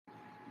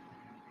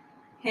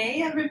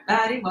Hey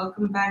everybody,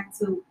 welcome back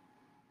to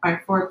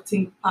our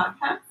 14th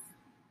podcast.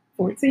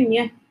 14,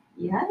 yeah.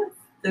 Yes,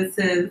 this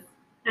is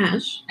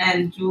Ash.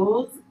 and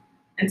Jules,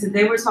 and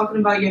today we're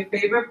talking about your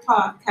favorite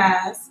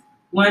podcast.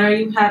 When are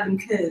you having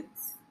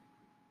kids?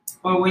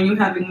 Or when you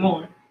having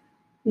more?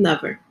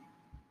 Never.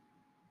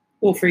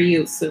 Well, for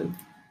you, soon.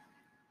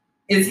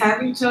 Is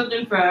having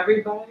children for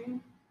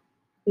everybody?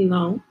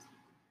 No.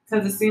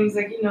 Because it seems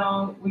like,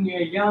 when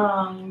you're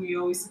young,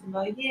 you always think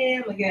like, yeah,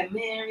 I'm going to get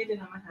married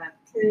and I'm going to have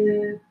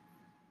kids.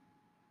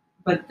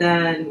 But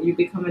then you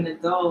become an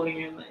adult and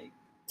you're like,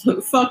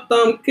 fuck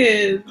them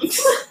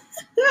kids.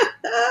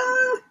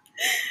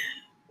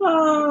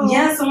 Oh.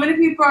 Yeah, so many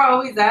people are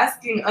always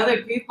asking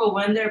other people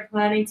when they're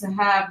planning to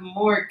have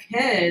more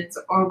kids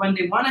or when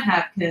they want to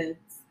have kids.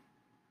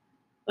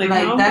 Like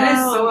that is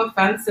so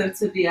offensive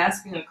to be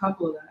asking a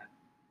couple that.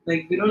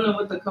 Like, we don't know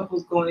what the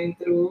couple's going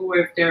through or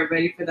if they're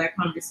ready for that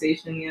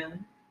conversation yet.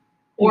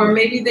 Or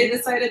maybe they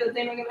decided that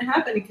they're not going to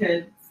have any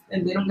kids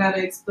and they don't got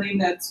to explain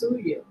that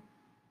to you.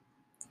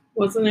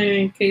 Wasn't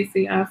it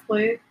Casey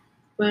Affleck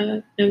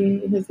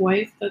and his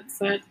wife that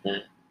said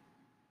that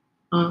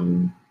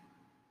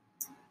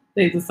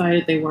they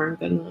decided they weren't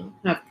going to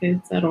have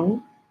kids at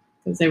all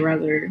because they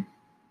rather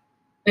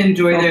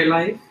enjoy their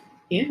life?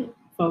 Yeah,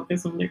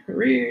 focus on their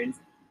careers,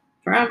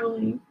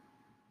 traveling,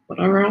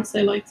 whatever else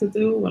they like to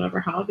do, whatever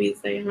hobbies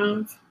they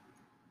have.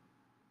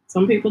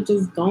 Some people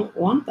just don't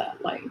want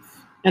that life.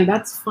 And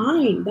that's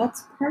fine.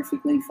 That's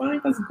perfectly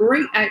fine. That's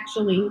great,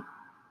 actually.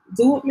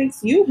 Do what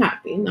makes you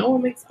happy, not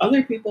what makes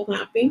other people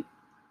happy.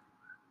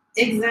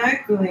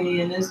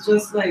 Exactly. And it's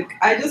just like,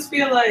 I just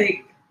feel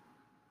like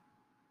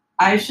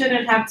I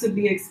shouldn't have to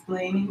be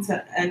explaining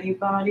to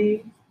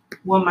anybody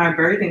what my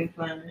birthing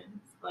plan is.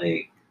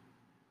 Like,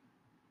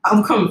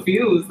 I'm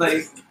confused.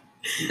 Like,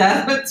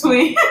 that's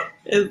between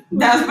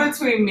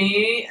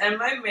me and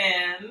my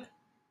man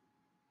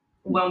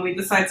when we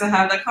decide to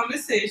have that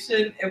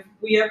conversation, if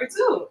we ever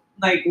do.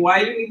 Like,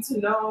 why do you need to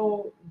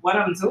know what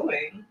I'm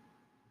doing?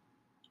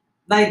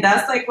 Like,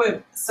 that's like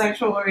with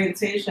sexual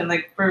orientation.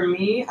 Like, for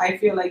me, I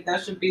feel like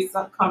that should be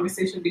some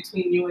conversation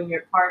between you and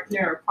your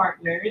partner or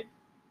partner.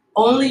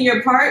 Only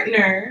your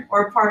partner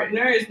or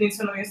partners need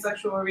to know your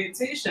sexual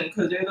orientation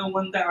because they're the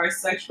ones that are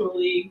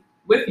sexually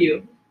with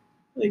you.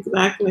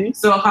 Exactly.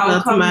 So how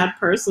that's mad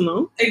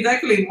personal.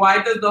 Exactly.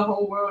 Why does the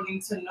whole world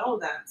need to know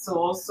that? So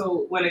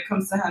also when it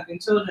comes to having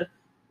children,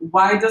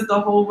 why does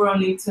the whole world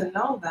need to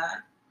know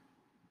that?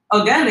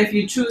 Again, if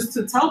you choose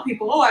to tell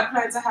people, oh, I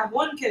plan to have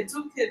 1 kid,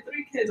 2 kids,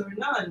 3 kids, or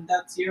none,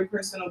 that's your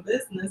personal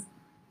business.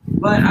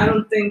 But I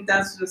don't think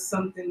that's just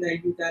something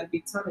that you gotta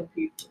be telling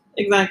people.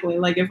 Exactly.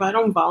 Like, if I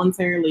don't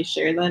voluntarily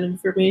share that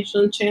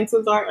information,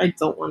 chances are I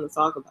don't want to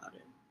talk about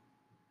it.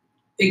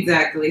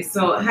 Exactly.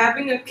 So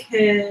having a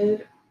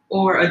kid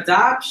or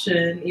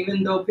adoption,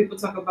 even though people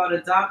talk about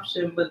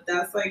adoption, but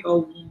that's like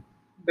a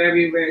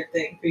very rare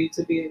thing for you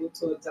to be able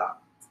to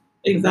adopt.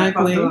 Exactly. That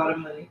costs a lot of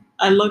money.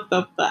 I looked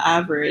up the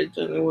average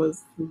and it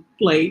was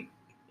like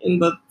in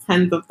the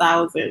tens of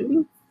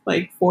thousands,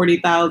 like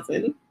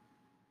 40,000,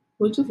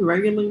 which just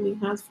regularly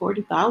has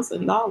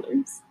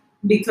 $40,000.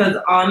 Because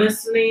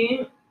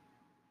honestly,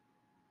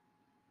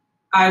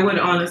 I would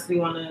honestly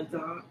want to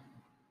adopt.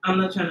 I'm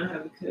not trying to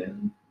have a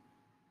kid.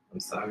 I'm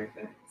sorry,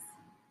 guys.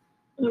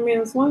 I mean,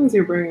 as long as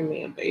you're bringing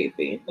me a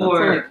baby, that's all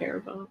I care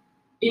about.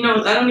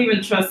 I don't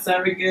even trust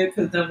surrogate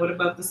because then what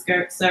about the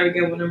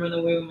surrogate when I run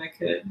away with my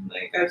kid?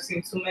 Like, I've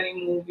seen too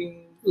many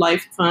movies.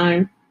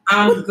 Lifetime.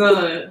 I'm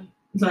good.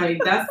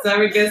 Like, that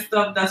surrogate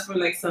stuff, that's for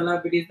like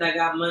celebrities that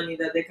got money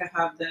that they can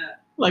have that.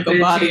 Like a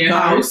body in your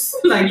house.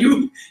 Like,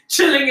 you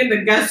chilling in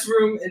the guest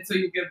room until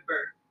you give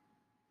birth.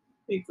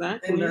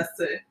 Exactly. And that's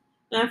it.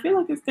 And I feel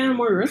like it's kind of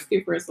more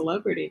risky for a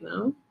celebrity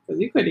now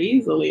because you could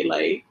easily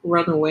like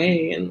run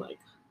away and like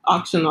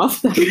auction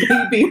off that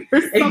baby or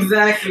something.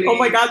 Exactly. Oh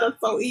my God,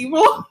 that's so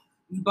evil.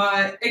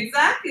 But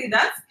exactly,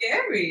 that's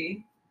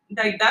scary.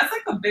 Like, that's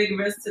like a big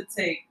risk to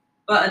take.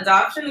 But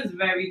adoption is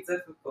very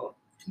difficult.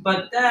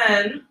 But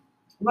then,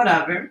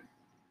 whatever.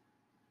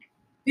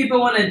 People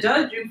want to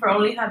judge you for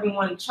only having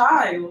 1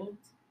 child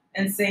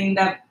and saying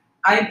that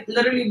I've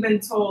literally been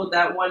told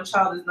that 1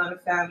 child is not a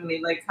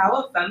family. Like,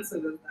 how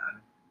offensive is that?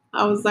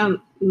 How is that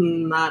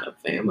not a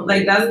family?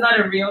 Like, that's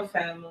not a real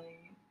family.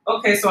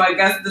 Okay, so I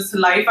guess this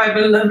life I've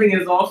been living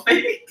is all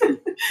fake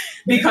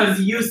because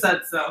you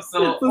said so.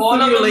 So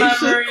all of the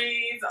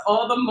memories,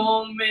 all the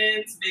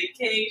moments,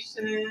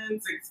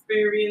 vacations,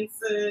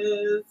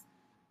 experiences,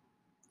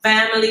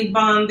 family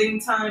bonding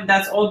time,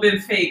 that's all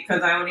been fake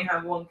because I only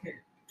have 1 kid.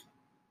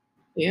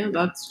 Yeah,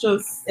 that's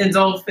just... It's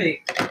all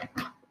fake.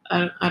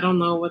 I don't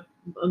know what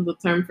the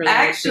term for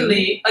that.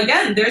 Actually,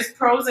 again, there's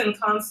pros and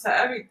cons to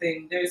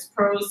everything. There's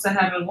pros to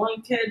having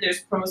 1 kid.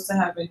 There's pros to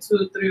having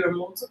 2, 3, or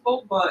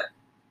multiple. But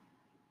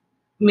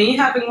me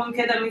having 1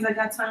 kid, that means I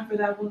got time for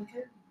that 1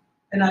 kid.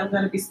 And I don't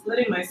got to be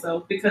splitting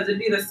myself because it'd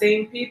be the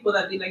same people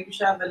that be like, you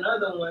should have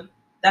another one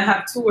that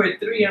have 2 or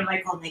 3. I'm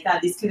like, oh my God,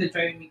 these kids are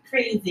driving me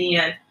crazy.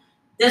 And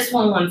this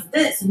one wants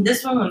this and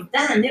this one wants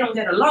that. And they don't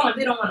get along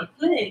and they don't want to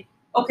play.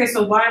 Okay,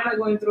 so why am I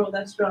going through all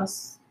that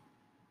stress?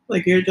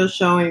 Like, you're just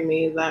showing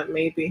me that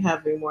maybe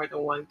having more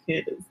than one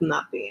kid is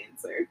not the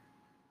answer.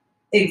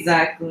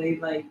 Exactly.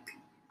 Like,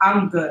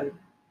 I'm good.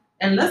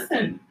 And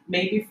listen,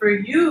 maybe for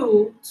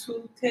you,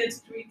 2 kids,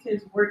 3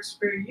 kids works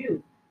for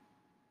you.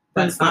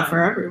 But it's not for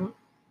everyone.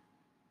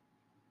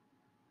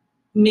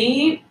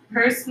 Me,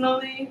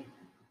 personally,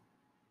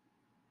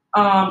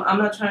 I'm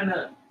not trying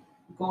to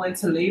go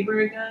into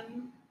labor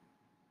again.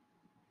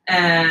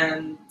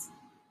 And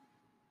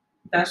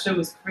that shit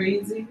was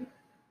crazy.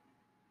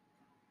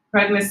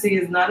 Pregnancy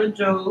is not a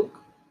joke.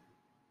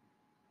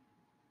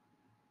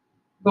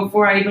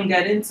 Before I even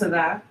get into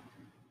that,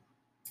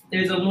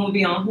 there's a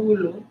movie on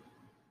Hulu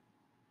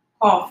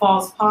called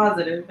False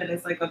Positive, and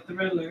it's like a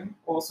thriller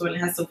also, and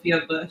it has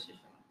Sophia Bush.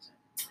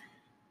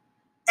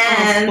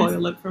 And I'll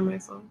spoil it for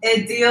myself.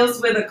 It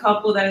deals with a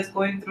couple that is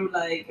going through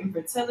like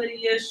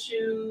infertility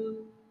issues,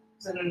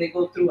 and then they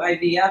go through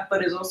IVF,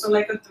 but it's also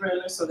like a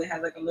thriller, so they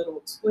have like a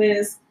little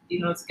twist,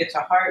 to get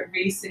your heart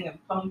racing and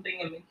pumping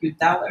and make you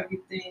doubt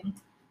everything.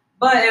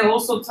 But it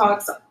also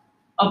talks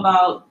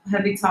about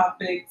heavy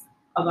topics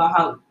about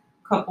how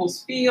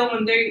couples feel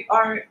when they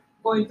are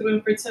going through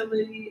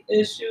infertility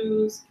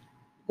issues,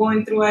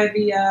 going through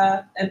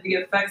IVF, and the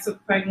effects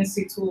of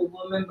pregnancy to a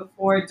woman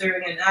before,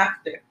 during, and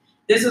after.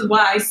 This is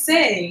why I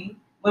say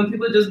when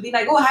people just be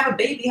like, oh, have a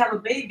baby,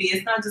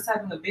 it's not just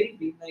having a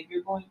baby. Like,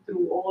 you're going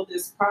through all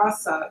this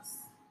process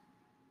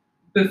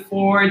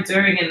before,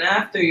 during, and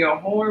after. Your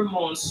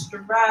hormones,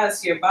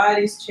 stress, your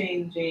body's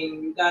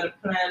changing. You got to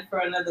plan for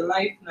another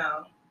life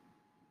now.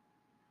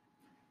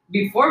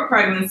 Before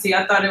pregnancy,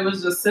 I thought it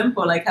was just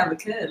simple, like have a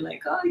kid.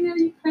 Like, oh yeah,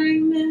 you're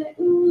pregnant,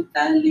 ooh,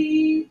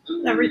 Dali.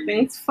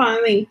 Everything's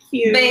fun and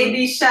cute.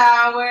 Baby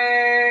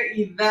shower,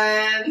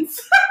 events.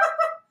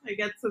 I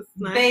get to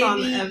snack baby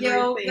on everything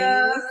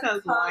yoga,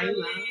 because why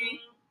not?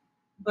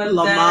 But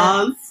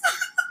Lamaze.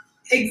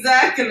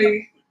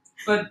 Exactly.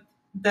 But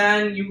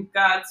then you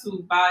got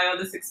to buy all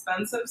this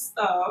expensive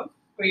stuff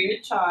for your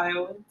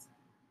child.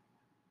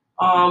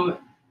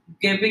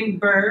 Giving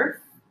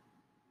birth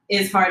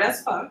is hard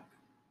as fuck.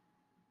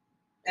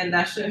 And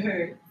that shit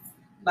hurts.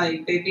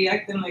 Like, they be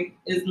acting like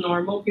it's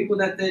normal. People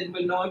that did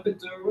with no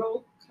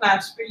epidural,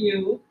 claps for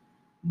you.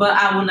 But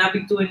I will not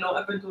be doing no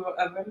epidural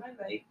ever in my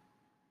life.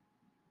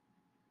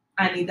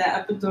 I need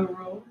that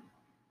epidural.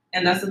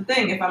 And that's the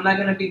thing. If I'm not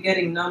going to be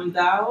getting numbed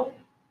out,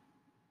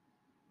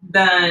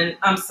 then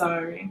I'm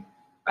sorry.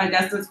 I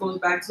guess this goes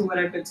back to what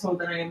I've been told,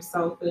 that I am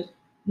selfish.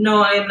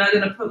 No, I am not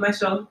going to put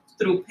myself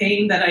through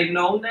pain that I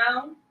know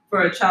now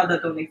for a child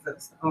that don't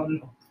exist. Oh,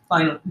 no.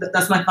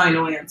 That's my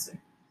final answer.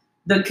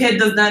 The kid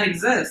does not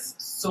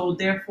exist. So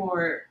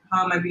therefore,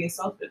 how am I being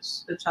selfish?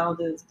 The child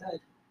is dead.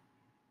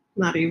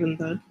 Not even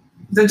dead.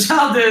 The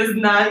child is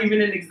not even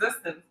in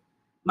existence.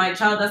 My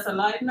child that's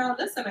alive now,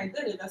 listen, I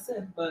did it, that's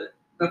it. But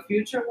the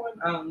future one,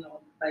 I don't know.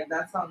 Like,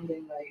 that's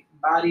something like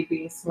body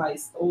being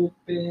sliced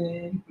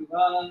open,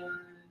 blood,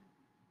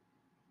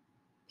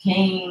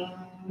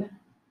 pain,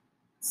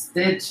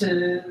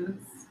 stitches,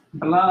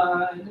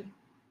 blood.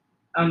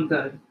 I'm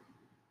good.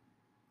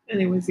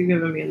 Anyways, you're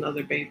giving me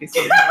another baby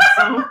somehow,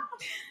 so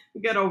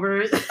get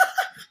over it.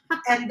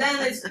 And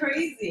then it's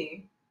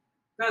crazy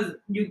because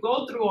you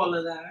go through all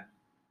of that,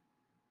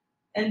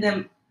 and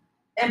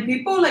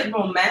people like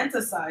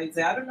romanticize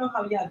it. I don't know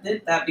how y'all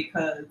did that,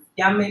 because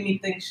y'all made me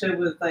think shit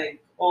was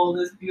like all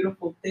this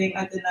beautiful thing.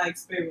 I did not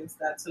experience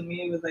that. To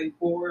me, it was like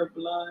gore,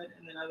 blood,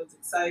 and then I was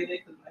excited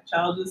because my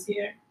child was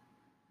here.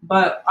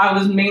 But I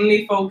was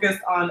mainly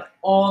focused on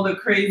all the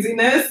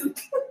craziness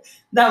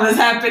that was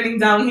happening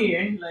down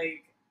here.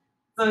 Like,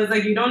 so it's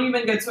like you don't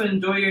even get to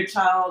enjoy your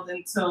child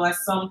until at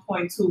some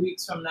point 2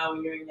 weeks from now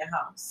when you're in your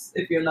house,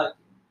 if you're lucky.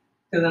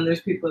 Because then there's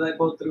people that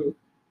go through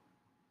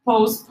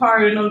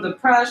postpartum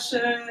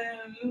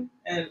depression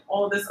and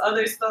all this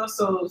other stuff.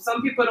 So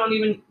some people don't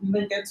even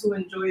get to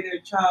enjoy their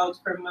child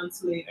for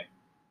months later.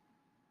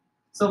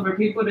 So for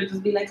people to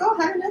just be like, oh,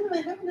 have another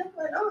one,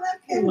 oh,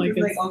 have kids. Like, it's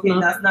like, okay,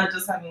 that's not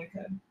just having a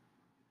kid.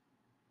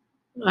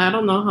 I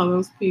don't know how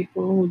those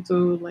people who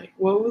do, like,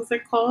 what was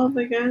it called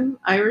again?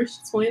 Irish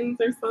twins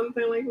or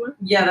something like that?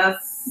 Yeah,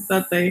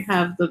 that they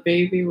have the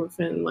baby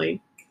within, like,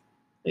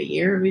 a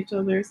year of each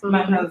other or something.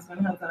 My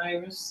husband has an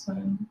Irish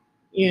twin.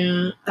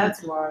 Yeah.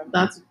 That's wild.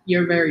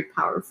 You're very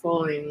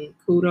powerful, and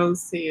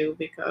kudos to you,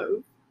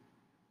 because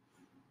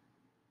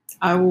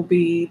I will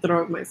be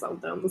throwing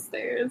myself down the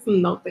stairs.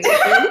 No thank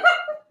you.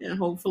 And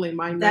hopefully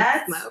my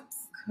neck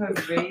snaps.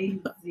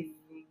 Crazy.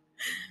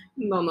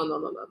 No.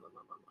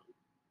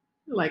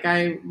 Like,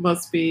 I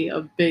must be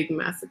a big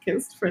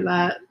masochist for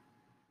that.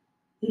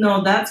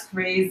 No, that's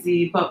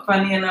crazy. But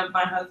funny enough,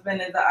 my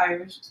husband is an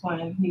Irish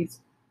twin. He's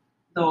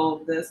the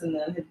oldest, and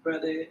then his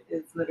brother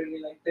is literally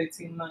like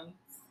 13 months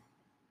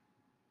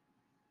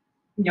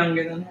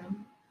younger than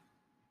him.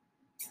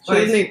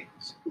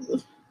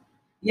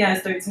 Yeah,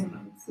 it's 13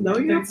 months. No,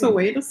 you have to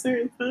wait a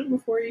certain time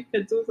before you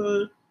could do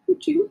the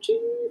hoochie.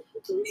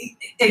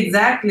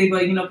 Exactly,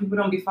 but people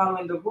don't be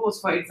following the rules.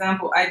 For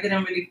example, I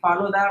didn't really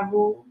follow that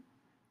rule.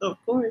 Of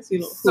course,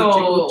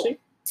 hoochie.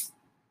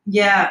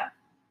 Yeah,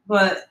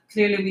 But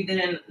clearly we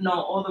didn't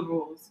know all the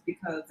rules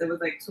because it was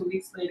like 2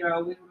 weeks later. I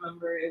always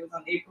remember it was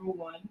on April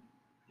 1.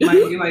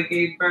 Mind you, I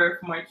gave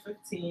birth March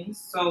 15th.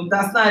 So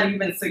that's not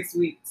even 6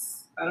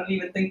 weeks. I don't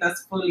even think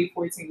that's fully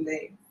 14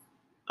 days.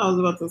 I was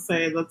about to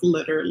say that's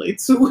literally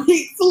 2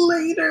 weeks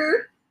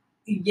later.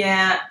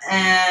 Yeah,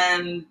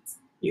 and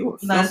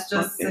let's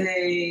just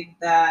say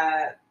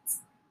that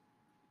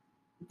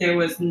there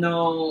was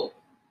no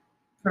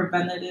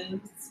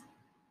preventatives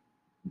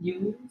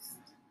used.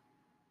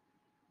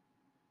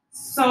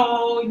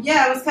 So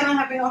yeah, I was kind of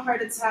having a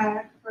heart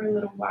attack for a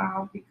little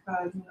while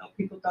because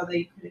people thought that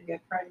you couldn't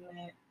get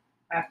pregnant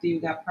after you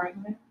got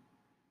pregnant.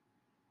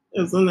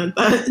 Isn't it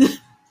that?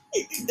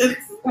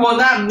 Well,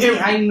 not me.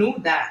 I knew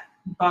that,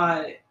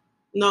 but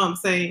no, I'm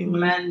saying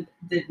men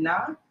did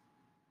not.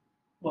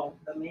 Well,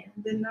 the man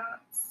did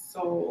not.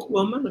 So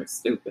well, men are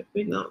stupid.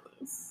 We know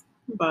this,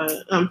 but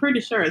I'm pretty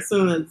sure as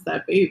soon as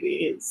that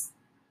baby is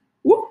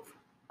whoop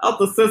out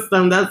the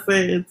system, that's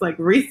it. It's like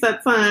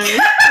reset time.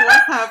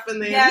 What's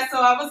happening? Yeah, so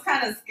I was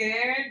kind of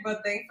scared,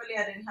 but thankfully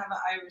I didn't have an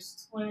Irish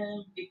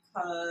twin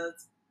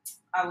because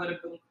I would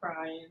have been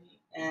crying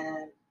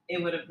and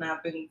it would have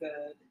not been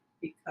good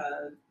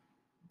because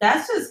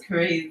that's just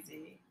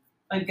crazy.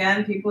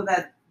 Again, people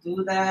that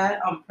do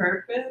that on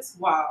purpose,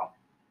 wow.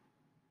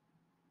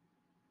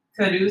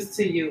 Kudos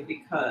to you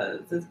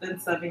because it's been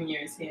 7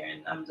 years here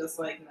and I'm just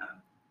like, nah.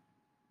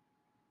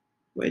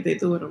 Wait, they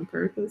do it on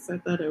purpose? I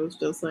thought it was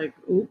just like,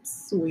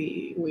 oops,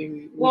 we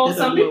well,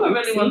 some people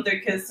really want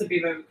their kids to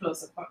be very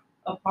close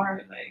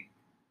apart, like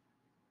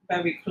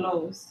very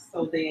close,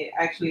 so they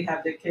actually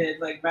have their kids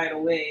like right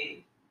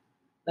away,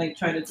 like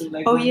try to do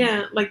like. Oh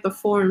yeah, like the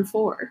 4 and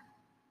 4.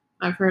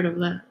 I've heard of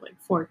that, like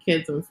 4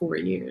 kids in 4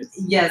 years.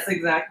 Yes,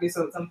 exactly.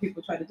 So some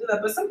people try to do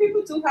that, but some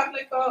people do have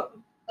like a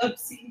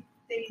upsy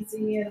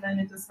daisy, and then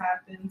it just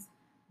happens.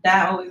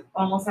 That always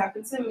almost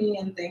happened to me,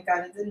 and thank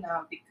God it did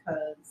not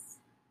because,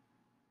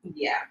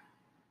 yeah,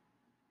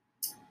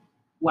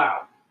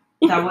 wow,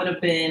 that would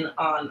have been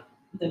on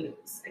the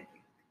news. I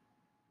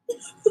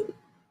think.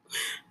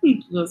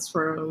 just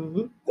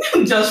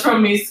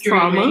from me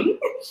screaming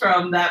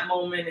from that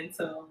moment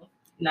until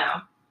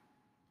now.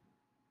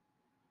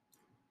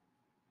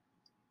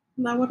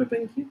 That would have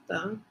been cute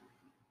though.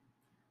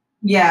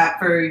 Yeah,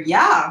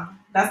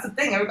 that's the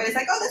thing. Everybody's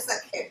like, "Oh, that's so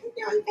cute.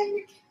 You got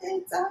your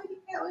kids. Oh, you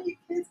got all your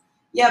kids."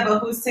 Yeah, but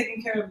who's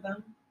taking care of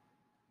them?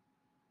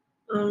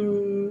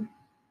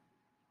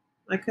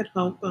 I could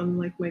help on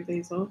like my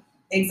days off.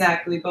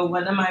 Exactly, but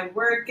when am I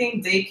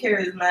working? Daycare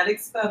is not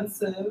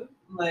expensive.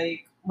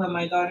 Like when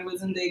my daughter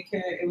was in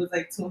daycare, it was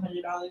like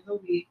 $200 a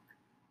week,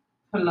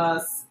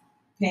 plus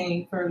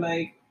paying for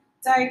like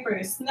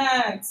diapers,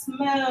 snacks,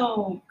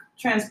 milk,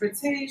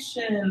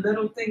 transportation,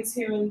 little things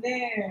here and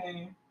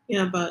there.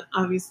 Yeah, but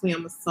obviously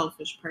I'm a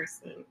selfish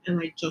person and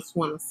I just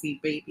want to see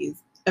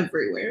babies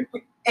everywhere.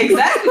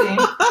 Exactly.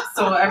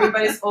 So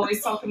everybody's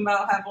always talking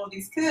about have all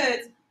these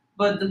kids,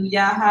 but do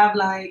y'all have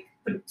like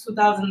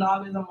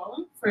 $2,000 a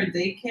month for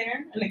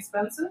daycare and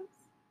expenses?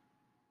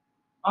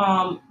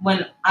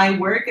 When I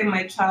work and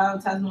my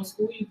child has no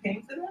school, you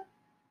paying for that?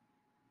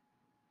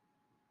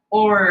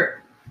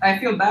 Or I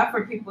feel bad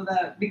for people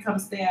that become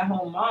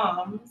stay-at-home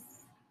moms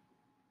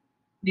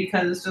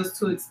because it's just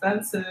too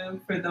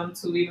expensive for them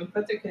to even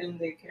put their kid in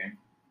daycare.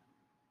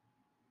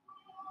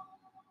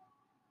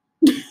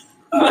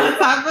 What's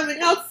happening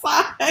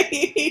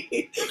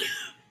outside?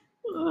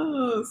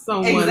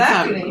 Someone's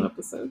having an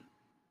episode.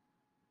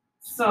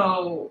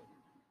 So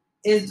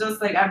it's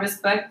just like I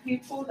respect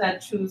people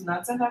that choose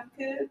not to have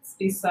kids,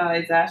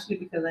 besides Ashley,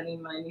 because I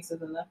need my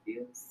nieces and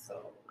nephews.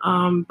 So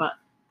but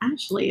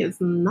Ashley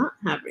is not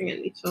having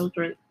any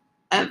children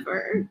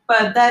ever.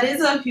 But that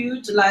is a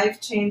huge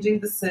life-changing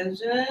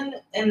decision,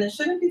 and it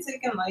shouldn't be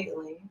taken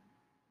lightly.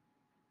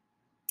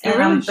 And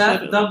really I'm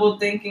just double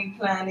thinking,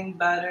 planning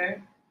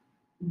better.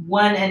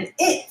 When and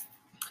if.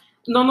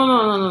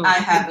 No. I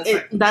have a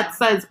second. That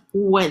says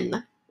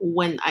when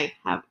I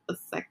have a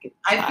second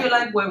child. I feel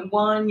like with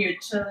one, you're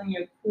chilling,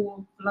 you're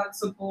cool,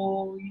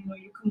 flexible.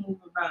 You can move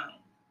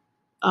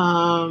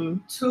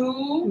around.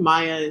 2.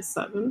 Maya is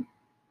 7.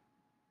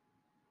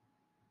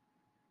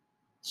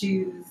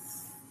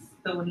 She's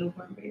still a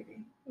newborn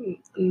baby.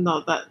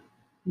 No,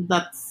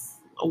 that's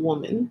a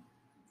woman.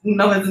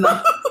 No, it's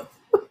not.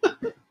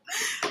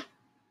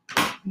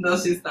 No,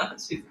 she's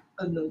not. She's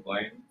a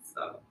newborn.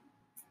 So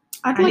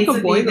I need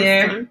to be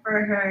there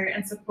for her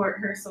and support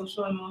her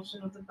social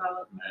emotional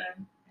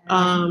development.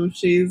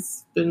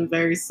 She's been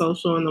very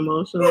social and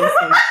emotional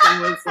since she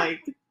was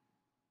like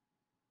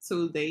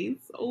 2 days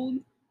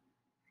old.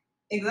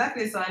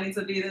 Exactly. So I need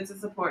to be there to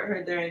support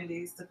her during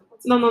these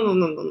difficult times.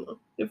 No.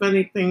 If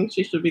anything,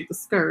 she should be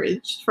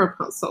discouraged from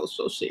how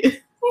social she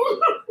is.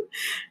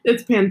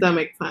 It's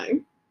pandemic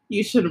time.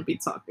 You shouldn't be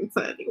talking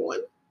to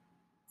anyone.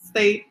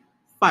 Stay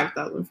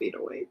 5,000 feet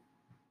away.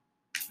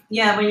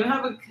 Yeah, when you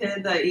have a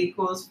kid that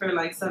equals for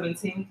like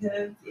 17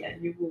 kids, yeah,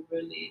 you will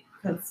really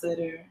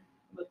consider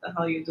what the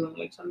hell you're doing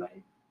with your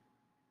life.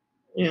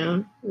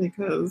 Yeah,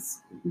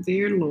 because,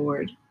 dear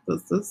Lord,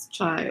 does this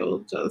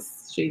child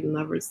she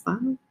never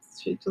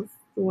stops. She just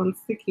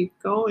wants to keep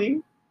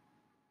going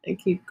and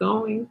keep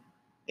going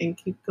and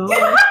keep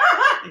going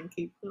and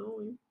keep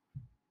going.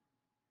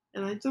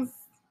 And I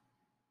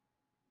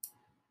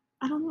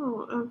don't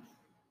know.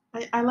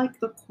 I like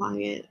the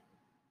quiet.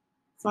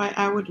 So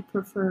I would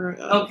prefer.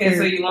 Okay,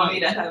 so you want me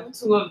to have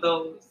two of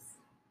those?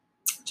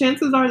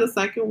 Chances are the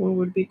second one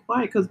would be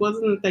quiet, because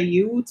wasn't it that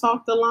you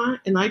talked a lot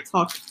and I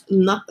talked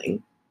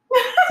nothing?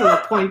 To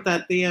the point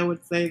that Thea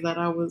would say that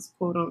I was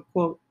quote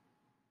unquote,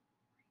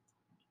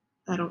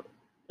 I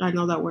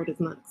know that word is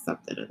not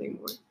accepted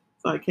anymore,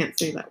 so I can't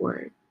say that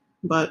word.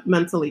 But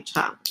mentally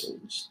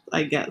challenged,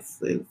 I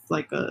guess, is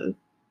like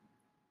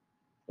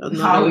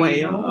another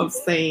way of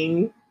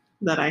saying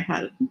that I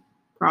had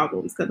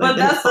problems. But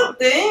that's the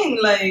thing,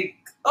 like,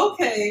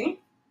 okay.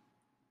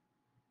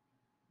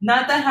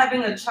 Not that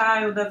having a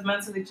child that's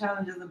mentally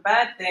challenged is a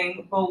bad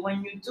thing, but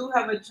when you do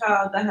have a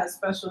child that has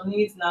special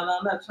needs, now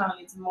that child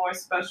needs more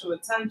special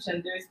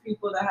attention. There's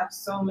people that have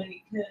so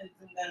many kids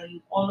and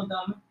then all of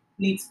them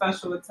need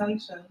special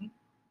attention.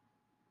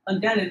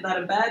 Again, it's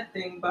not a bad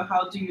thing, but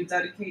how do you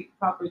dedicate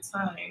proper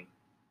time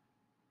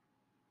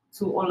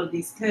to all of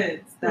these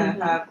kids that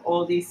have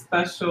all these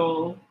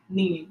special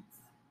needs?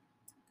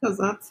 Because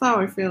that's how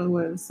I feel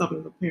with some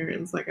of the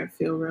parents. Like, I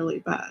feel really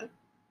bad.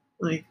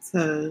 Like,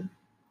 to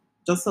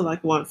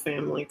select one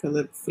family, because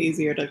it's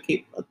easier to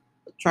keep a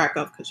track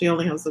of, because she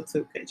only has the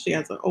two kids. She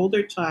has an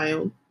older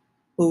child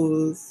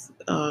who's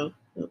quote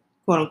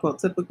unquote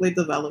typically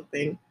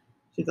developing.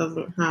 She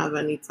doesn't have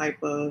any type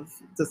of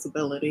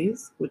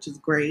disabilities, which is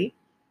great.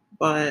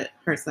 But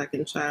her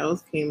second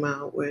child came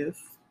out with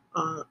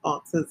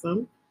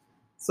autism.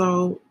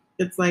 So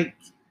it's like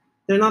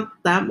they're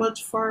not that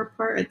much far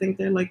apart. I think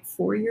they're like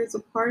 4 years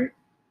apart.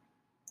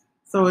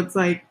 So it's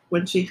like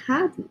when she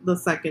had the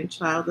second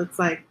child, it's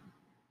like,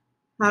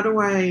 how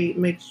do I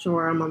make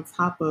sure I'm on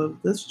top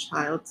of this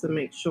child to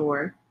make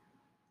sure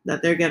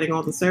that they're getting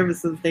all the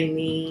services they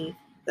need,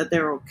 that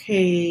they're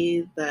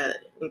okay, that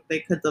they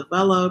could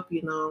develop,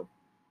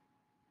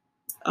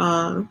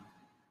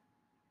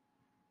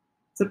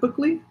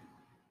 typically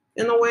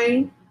in a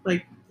way,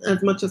 like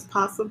as much as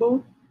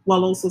possible,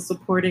 while also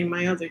supporting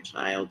my other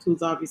child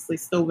who's obviously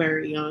still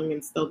very young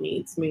and still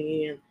needs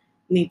me and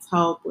needs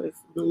help with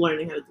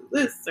learning how to do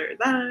this or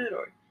that,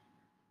 or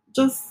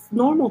just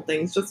normal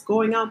things, just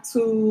going out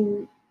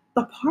to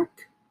the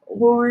park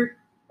or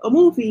a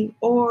movie,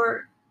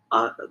 or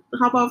how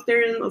about if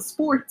they're in a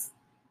sports,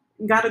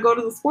 got to go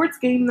to the sports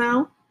game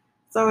now.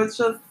 So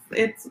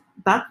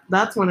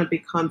that's when it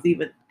becomes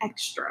even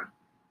extra,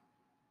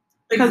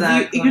 because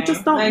exactly. you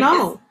just don't like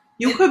know.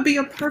 You could be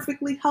a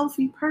perfectly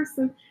healthy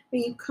person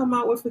and you come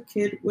out with a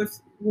kid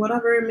with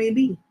whatever it may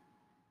be.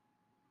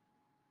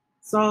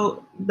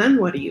 So then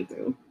what do you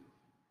do?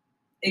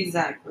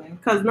 Exactly.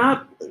 Because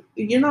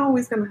you're not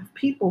always going to have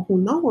people who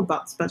know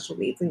about special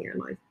needs in your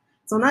life.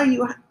 So now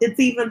it's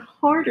even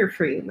harder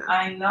for you now.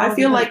 I know. I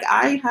feel like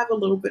I have a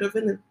little bit of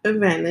an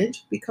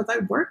advantage because I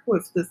work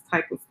with this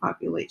type of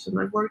population.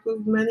 I've worked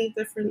with many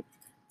different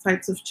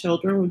types of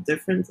children with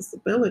different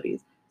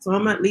disabilities. So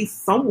I'm at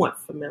least somewhat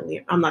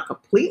familiar. I'm not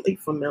completely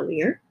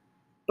familiar,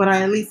 but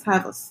I at least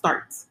have a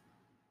start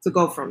to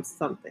go from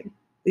something.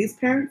 These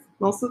parents,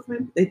 most of the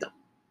time, they don't.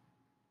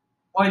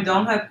 Or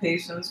don't have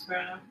patience for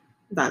them.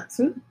 That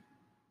too.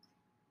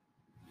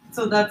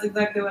 So that's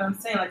exactly what I'm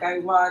saying. Like, I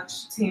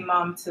watched Teen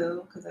Mom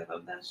 2 because I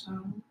love that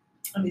show.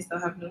 And they still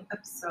have new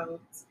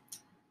episodes.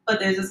 But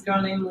there's this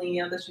girl named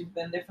Leah that she's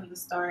been there from the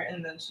start,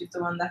 and then she's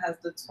the one that has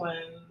the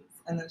twins,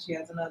 and then she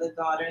has another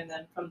daughter, and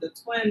then from the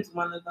twins,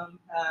 one of them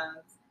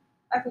has,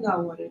 I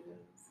forgot what it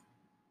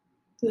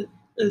is.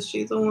 Is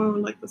she the one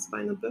with like the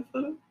spina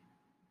bifida?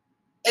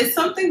 It's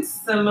something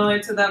similar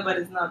to that, but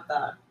it's not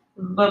that.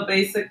 Mm-hmm. But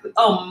basically,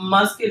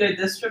 muscular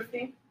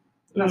dystrophy.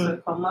 That's what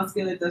it's called,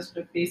 muscular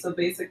dystrophy. So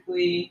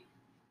basically,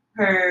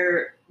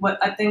 I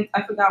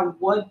forgot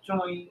what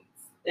joints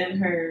in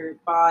her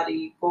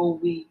body go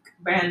weak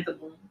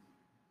randomly.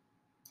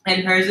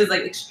 And hers is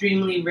like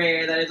extremely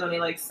rare. There's only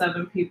like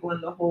 7 people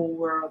in the whole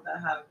world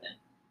that have it.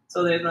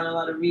 So there's not a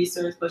lot of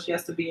research, but she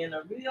has to be in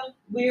a real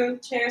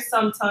wheelchair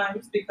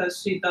sometimes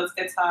because she does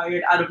get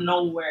tired out of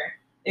nowhere.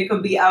 It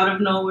could be out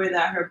of nowhere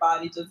that her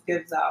body just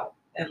gives out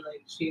and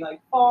like she like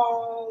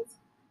falls,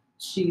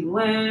 she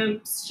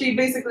limps. She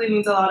basically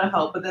needs a lot of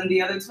help. But then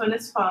the other twin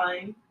is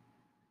fine.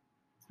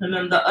 And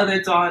then the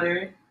other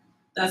daughter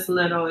that's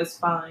little is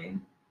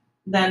fine.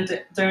 Then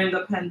during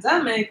the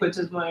pandemic, which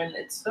is when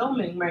it's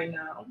filming right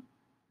now,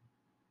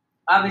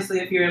 obviously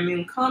if you're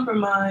immune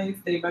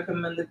compromised, they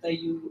recommended that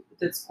you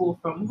did school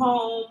from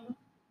home.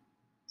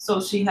 So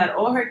she had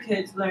all her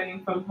kids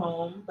learning from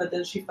home, but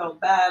then she felt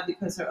bad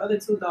because her other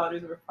 2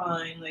 daughters were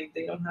fine. Like,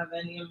 they don't have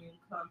any immune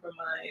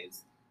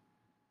compromise,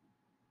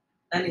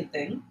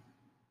 anything.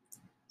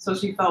 So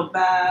she felt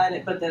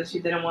bad, but then she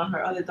didn't want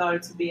her other daughter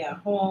to be at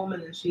home,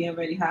 and then she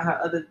already had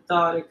her other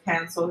daughter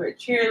cancel her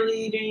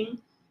cheerleading.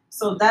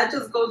 So that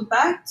just goes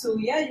back to,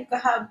 yeah, you can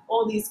have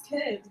all these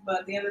kids, but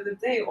at the end of the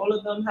day, all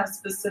of them have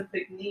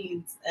specific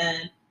needs,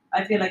 and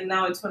I feel like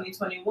now in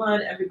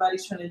 2021,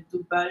 everybody's trying to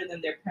do better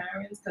than their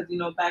parents because, you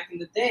know, back in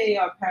the day,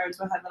 our parents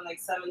were having like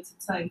 7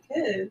 to 10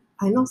 kids.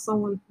 I know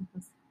someone who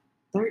has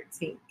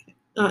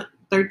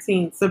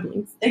 13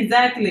 siblings.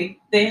 Exactly.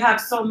 They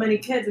have so many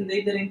kids and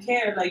they didn't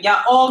care. Like,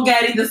 y'all all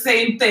getting the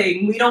same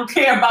thing. We don't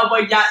care about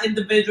what y'all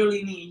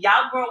individually need.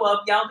 Y'all grow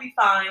up. Y'all be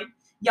fine.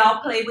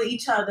 Y'all play with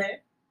each other.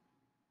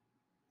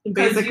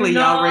 Basically, you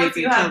know, y'all raise if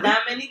you each have other.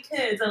 that many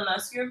kids,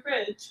 unless you're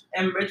rich,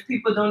 and rich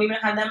people don't even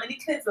have that many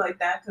kids like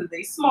that because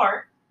they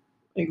smart.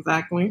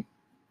 Exactly.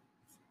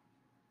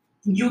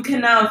 You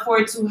cannot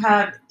afford to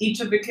have each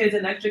of your kids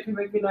in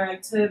extracurricular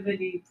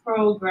activity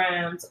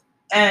programs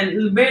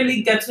and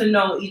really get to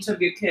know each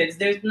of your kids.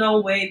 There's no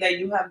way that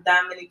you have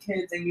that many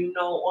kids and you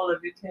know all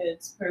of your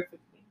kids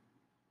perfectly.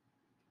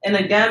 And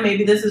again,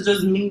 maybe this is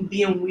just me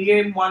being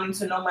weird, wanting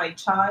to know my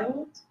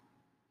child.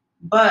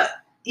 But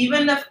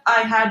even if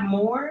I had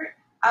more,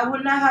 I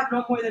would not have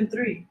no more than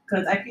 3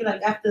 because I feel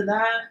like after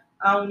that,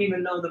 I don't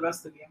even know the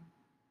rest of you.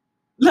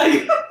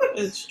 Like,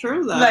 it's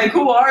true though. Like,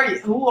 who are you?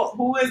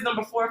 Who is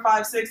number 4,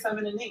 5, 6,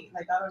 7, and 8?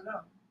 Like, I don't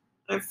know.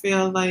 I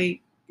feel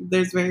like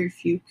there's very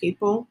few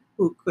people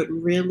who could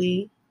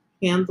really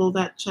handle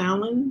that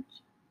challenge,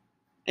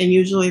 and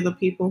usually the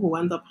people who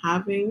end up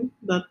having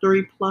the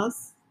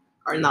 3+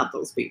 are not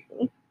those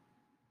people.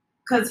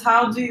 Because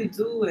how do you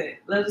do it?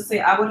 Let's just say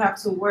I would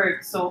have to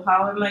work. So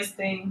how am I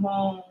staying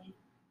home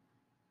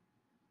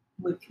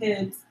with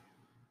kids,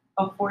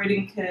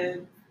 affording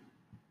kids,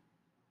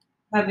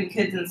 having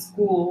kids in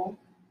school?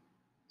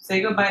 Say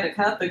goodbye to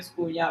Catholic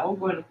school, yeah, or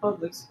going to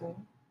public school.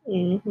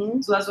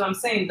 Mm-hmm. So that's what I'm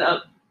saying.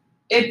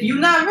 If you're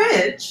not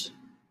rich,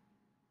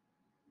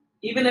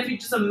 even if you're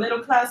just a middle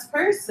class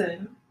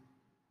person,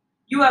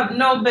 you have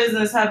no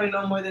business having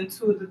no more than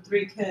 2 to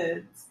 3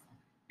 kids.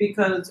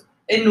 Because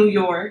in New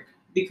York,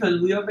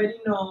 because we already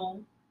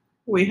know.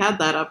 We had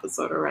that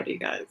episode already,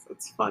 guys.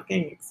 It's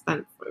fucking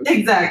expensive.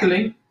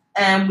 Exactly.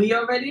 And we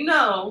already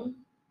know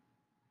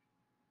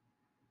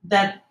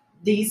that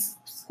these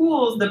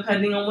schools,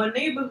 depending on what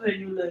neighborhood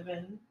you live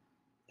in,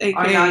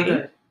 are not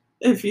good.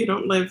 If you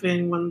don't live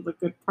in one of the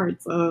good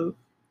parts of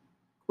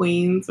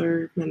Queens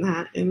or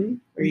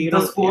Manhattan, or you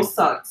the school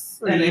sucks,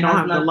 or you don't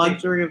have the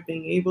luxury of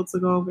being able to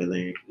go over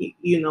there,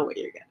 you know what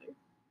you're getting.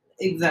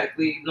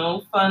 Exactly.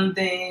 No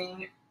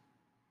funding,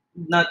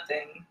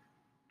 nothing.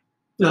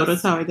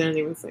 Notice how I didn't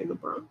even say the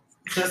Bronx.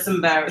 Just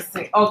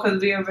embarrassing. Oh,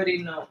 because we already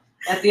know.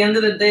 At the end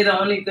of the day, the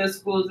only good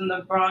schools in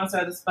the Bronx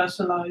are the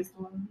specialized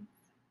ones.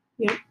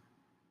 Yep.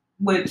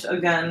 Which,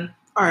 again,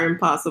 are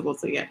impossible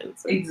to get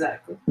into.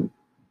 Exactly.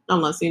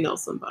 Unless you know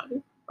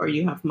somebody or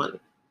you have money.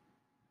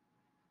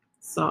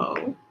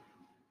 So,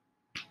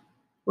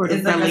 where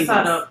does that leave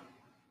us?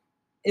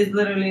 It's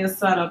literally a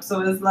setup.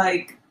 So it's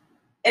like,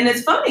 and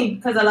it's funny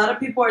because a lot of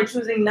people are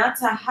choosing not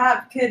to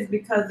have kids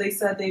because they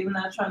said they're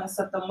not trying to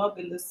set them up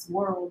in this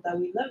world that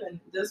we live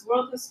in. This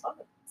world is fun.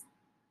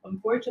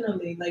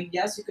 Unfortunately, like,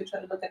 yes, you could try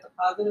to look at the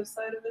positive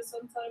side of it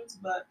sometimes,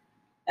 but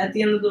at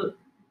the end of the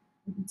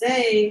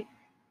day,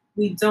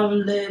 we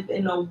don't live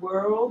in a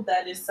world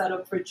that is set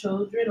up for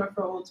children or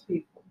for old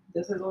people.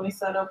 This is only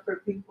set up for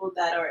people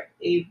that are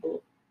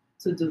able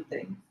to do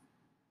things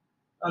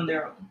on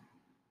their own.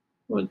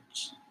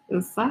 Which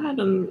is sad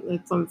and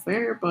it's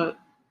unfair, but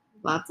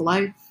that's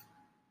life.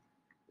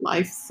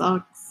 Life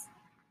sucks.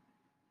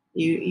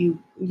 You're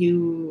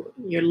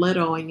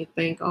little and you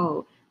think,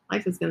 oh,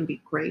 life is gonna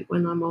be great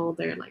when I'm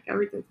older. Like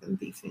everything's gonna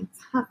be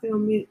fantastic. I'll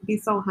be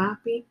so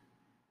happy.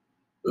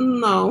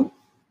 No,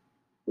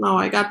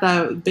 I got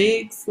that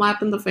big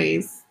slap in the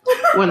face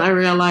when I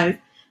realized,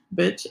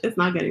 bitch, it's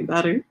not getting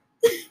better.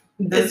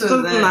 It's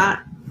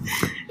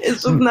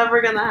just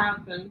never gonna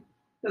happen.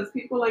 Because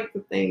people like to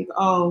think,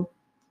 oh,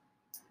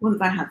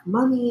 once I have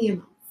money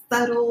and I'm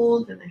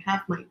settled and I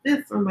have my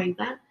this or my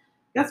that,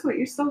 guess what?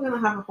 You're still gonna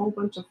have a whole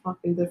bunch of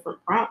fucking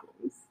different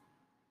problems.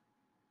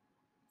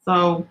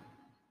 So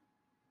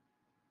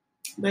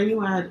then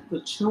you add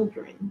the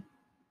children.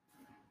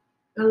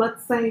 And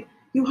let's say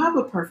you have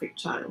a perfect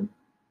child.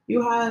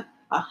 You have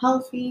a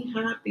healthy,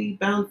 happy,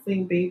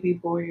 bouncing baby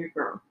boy or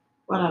girl.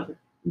 Whatever.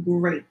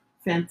 Great.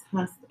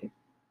 Fantastic.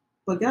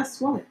 But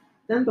guess what?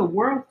 Then the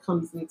world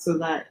comes into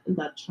that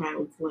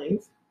child's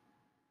life.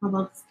 How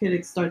about this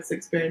kid starts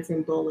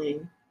experiencing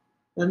bullying?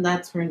 Then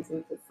that turns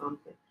into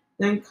something.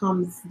 Then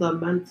comes the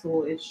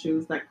mental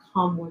issues that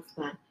come with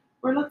that.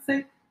 Or let's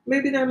say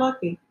maybe they're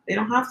lucky. They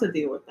don't have to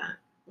deal with that.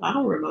 I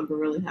don't remember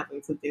really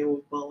having to deal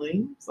with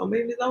bullying. So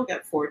maybe they'll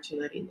get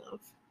fortunate enough.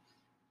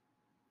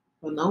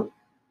 But no.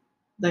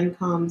 Then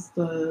comes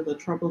the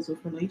troubles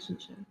with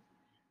relationships.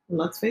 And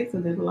let's face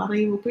it, there's a lot of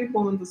evil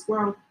people in this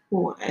world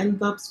who will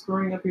end up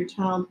screwing up your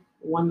child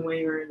one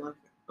way or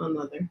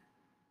another.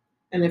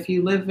 And if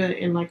you live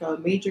in like a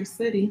major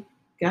city,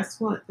 guess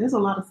what? There's a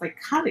lot of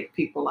psychotic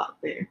people out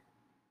there.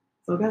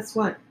 So guess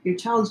what? Your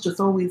child's just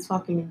always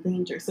fucking in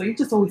danger. So you're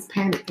just always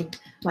panicking.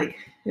 Like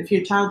if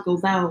your child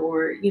goes out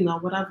or,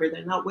 whatever,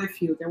 they're not with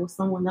you, they're with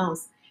someone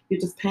else. You're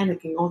just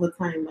panicking all the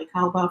time. Like,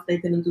 how about if they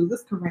didn't do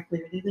this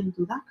correctly or they didn't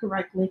do that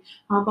correctly?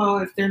 How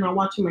about if they're not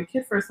watching my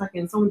kid for a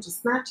second and someone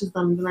just snatches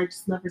them and then I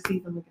just never see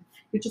them again?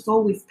 You're just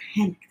always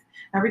panicked.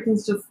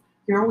 Everything's just,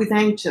 you're always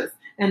anxious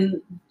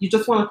and you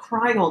just want to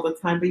cry all the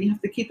time, but you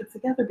have to keep it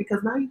together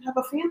because now you have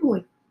a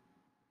family.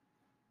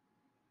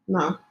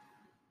 No,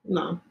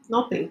 no,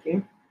 thank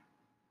you.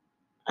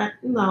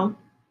 No,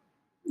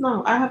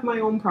 I have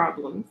my own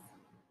problems.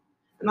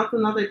 And that's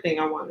another thing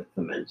I wanted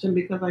to mention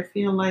because I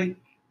feel like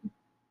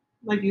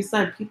you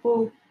said,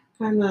 people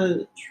kind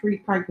of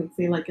treat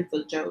pregnancy like it's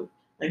a joke.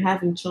 Like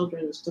having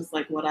children is just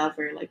like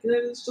whatever. Like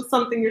it's just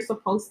something you're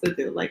supposed to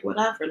do. Like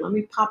whatever. Let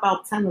me pop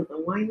out 10 of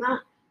them. Why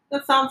not?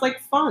 That sounds like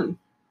fun.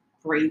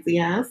 Crazy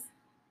ass.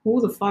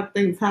 Who the fuck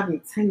thinks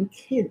having 10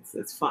 kids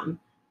is fun?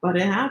 But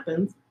it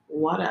happens.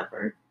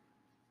 Whatever.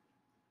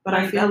 But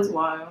I feel that's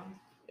wild.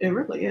 It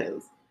really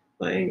is.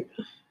 Like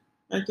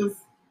I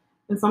just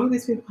and some of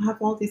these people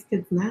have all these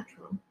kids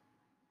natural.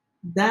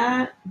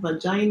 That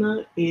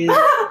vagina is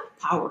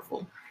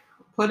powerful.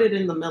 Put it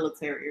in the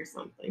military or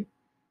something.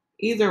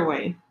 Either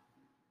way,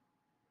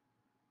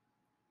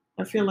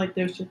 I feel like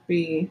there should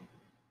be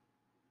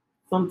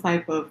some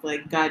type of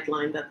like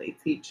guideline that they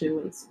teach you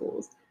in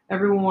schools.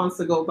 Everyone wants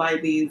to go by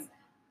these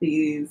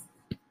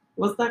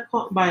what's that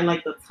called? By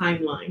like the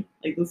timeline.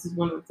 Like this is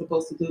when I'm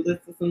supposed to do this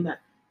and that.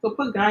 So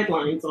put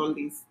guidelines on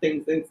these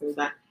things and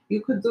that.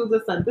 You could do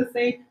this at this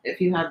age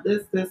if you have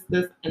this,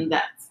 and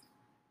that.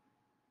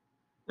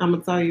 I'm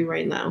gonna tell you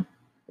right now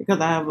because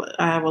I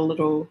have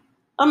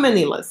a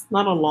mini list,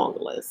 not a long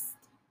list.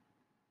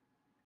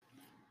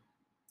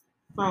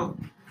 So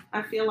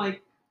I feel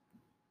like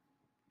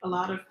a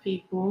lot of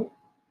people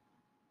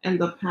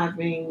end up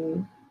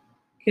having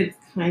kids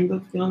kind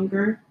of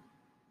younger.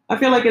 I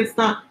feel like it's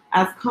not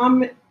as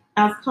common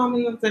as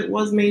it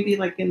was maybe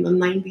like in the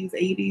 90s,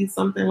 80s,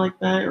 something like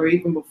that, or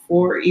even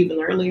before, even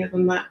earlier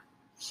than that.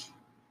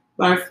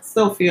 But I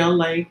still feel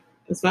like,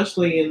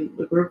 especially in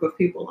the group of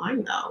people I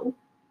know,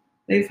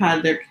 they've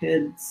had their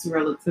kids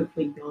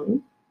relatively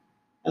young,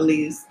 at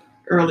least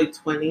early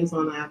 20s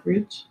on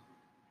average.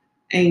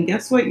 And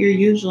guess what? You're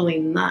usually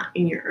not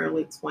in your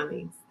early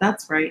 20s.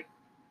 That's right,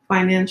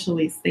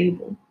 financially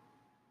stable.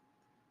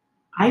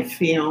 I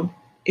feel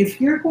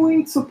if you're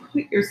going to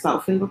put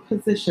yourself in the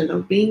position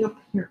of being a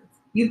parent,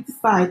 you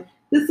decide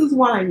this is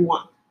what I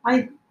want.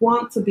 I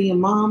want to be a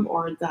mom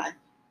or a dad.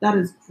 That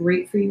is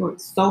great for you. I'm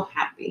so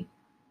happy.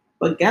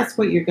 But guess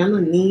what you're going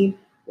to need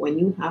when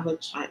you have a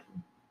child?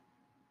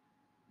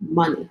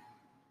 Money.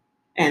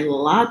 And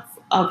lots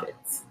of it.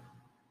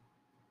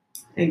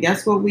 And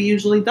guess what we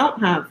usually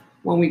don't have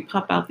when we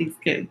pop out these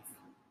kids?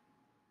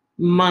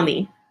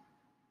 Money.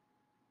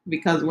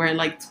 Because we're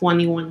like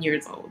 21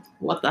 years old.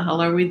 What the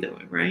hell are we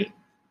doing, right?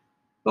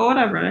 But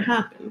whatever, it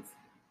happens.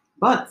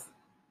 But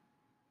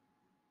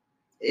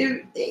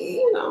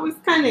it's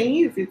kind of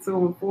easy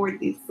to avoid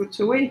these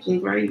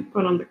situations, right? You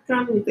put on the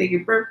condom, you take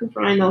your birth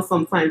control. I know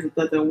sometimes it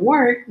doesn't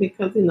work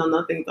because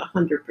nothing's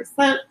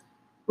 100%.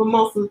 But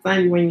most of the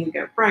time, when you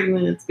get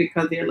pregnant, it's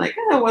because you're like,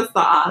 what's the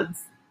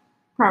odds?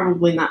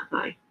 Probably not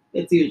high.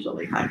 It's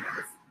usually high,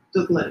 guys.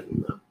 Just letting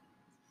you know.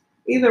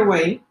 Either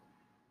way,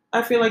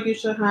 I feel like you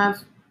should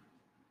have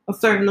a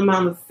certain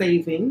amount of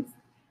savings.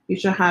 You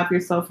should have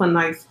yourself a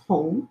nice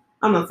home.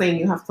 I'm not saying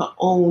you have to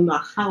own a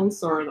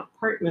house or an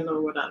apartment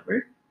or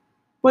whatever,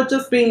 but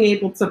just being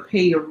able to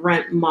pay your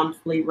rent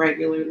monthly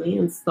regularly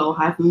and still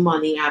have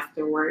money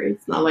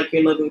afterwards. Not like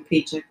you're living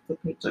paycheck to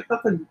paycheck.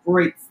 That's a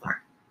great start.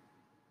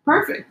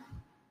 Perfect.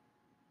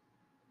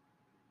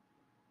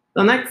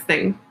 The next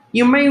thing,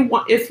 you may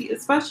want,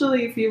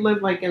 especially if you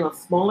live like in a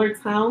smaller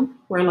town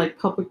where like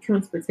public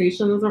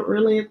transportation isn't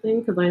really a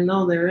thing, because I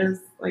know there is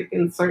like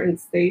in certain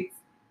states,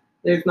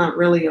 there's not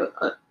really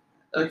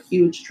a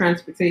huge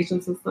transportation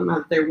system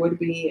as there would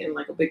be in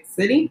like a big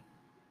city.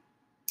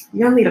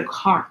 You're gonna need a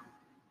car.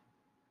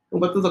 And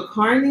what does a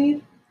car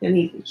need? It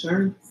needs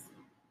insurance.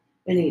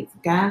 It needs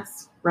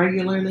gas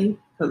regularly,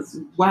 because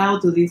wow,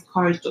 do these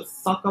cars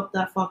just suck up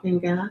that fucking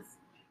gas?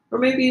 Or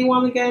maybe you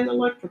want to get an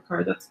electric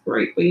car. That's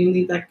great, but you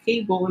need that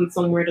cable and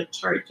somewhere to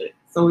charge it.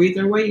 So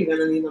either way, you're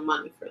gonna need the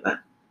money for that.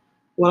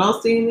 What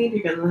else do you need?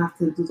 You're gonna have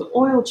to do the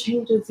oil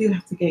changes. You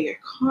have to get your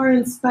car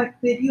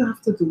inspected. You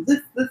have to do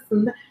this,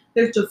 and that.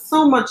 There's just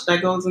so much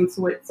that goes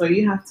into it. So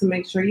you have to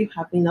make sure you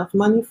have enough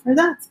money for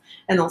that.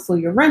 And also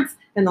your rent,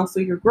 and also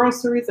your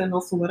groceries, and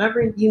also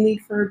whatever you need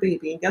for a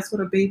baby. And guess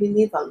what a baby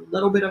needs? A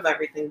little bit of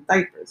everything.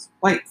 Diapers,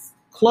 wipes,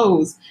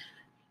 clothes,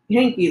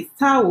 hankies,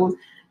 towels.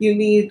 You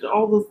need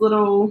all those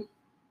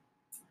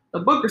the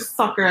booger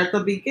sucker at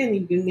the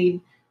beginning. You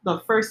need the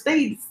first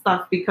aid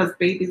stuff because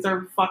babies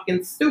are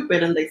fucking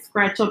stupid and they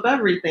scratch up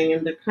everything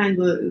and they're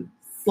kind of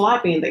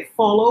sloppy and they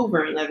fall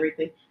over and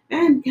everything.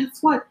 And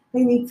guess what?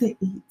 They need to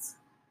eat.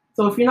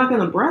 So if you're not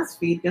going to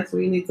breastfeed, guess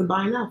what you need to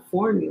buy now?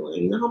 Formula.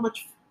 You know how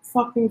much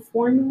fucking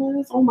formula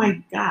is? Oh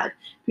my God.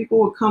 People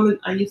would come in.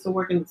 I used to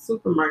work in the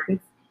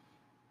supermarkets.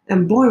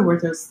 And boy, were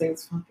those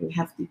things fucking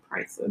hefty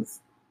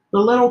prices. The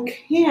little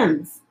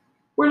cans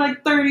were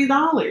like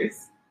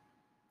 $30.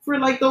 for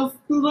like those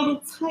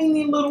little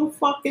tiny little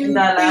fucking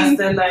That things.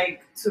 lasted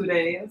like 2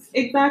 days.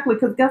 Exactly,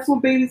 because guess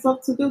what babies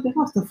love to do? They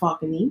love to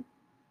fucking eat.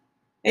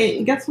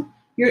 And guess what?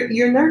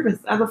 You're nervous.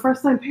 As a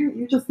first time parent,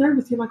 you're just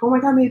nervous. You're like, oh my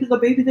god, maybe the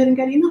baby didn't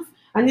get enough.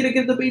 I need to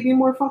give the baby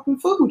more fucking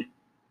food.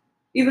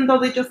 Even though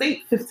they just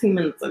ate 15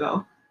 minutes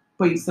ago.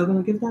 But you're still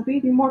gonna give that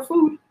baby more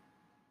food.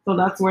 So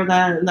that's where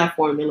that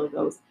formula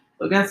goes.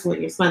 So guess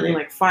what? You're spending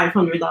like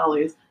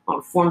 $500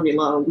 on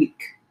formula a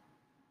week.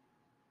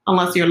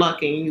 Unless you're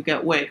lucky and you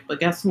get WIC. But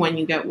guess when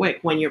you get WIC?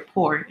 When you're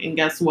poor. And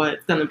guess what?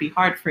 It's gonna be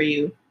hard for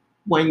you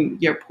when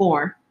you're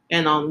poor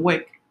and on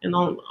WIC and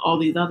on all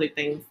these other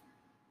things.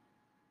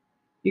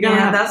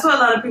 That's what a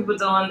lot of people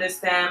don't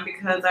understand,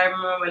 because I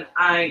remember when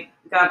I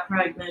got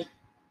pregnant,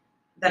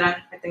 that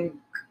I think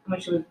when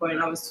she was born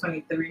I was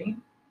 23,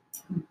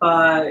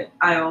 but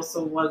I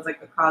also was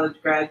like a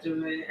college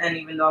graduate, and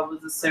even though I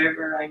was a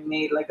server, I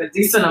made like a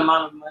decent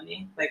amount of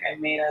money. Like I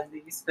made at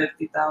least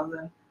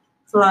 50,000.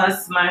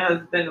 Plus my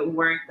husband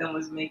worked and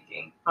was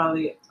making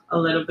probably a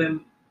little bit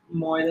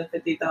more than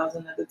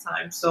 50,000 at the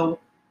time. So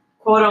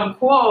quote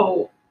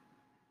unquote,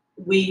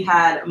 we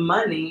had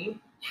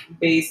money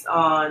based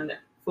on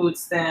food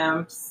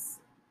stamps,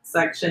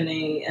 Section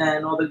 8,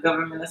 and all the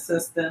government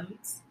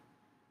assistance.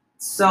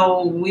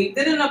 So we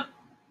didn't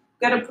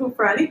get approved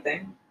for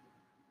anything.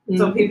 Mm-hmm.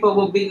 So people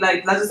will be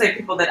like, let's just say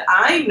people that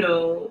I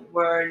knew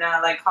were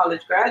not like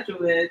college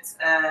graduates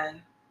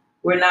and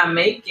were not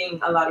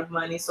making a lot of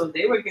money, so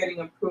they were getting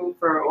approved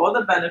for all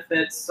the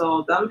benefits.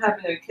 So them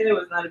having a kid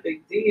was not a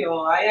big deal.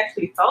 I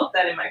actually felt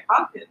that in my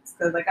pockets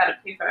because I got to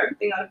pay for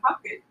everything out of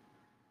pocket.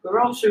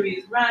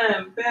 Groceries,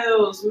 rent,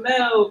 bills,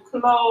 milk,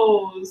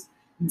 clothes,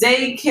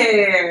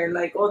 daycare,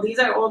 like these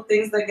are all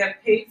things that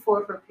get paid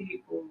for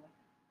people.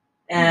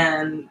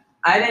 And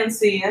I didn't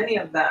see any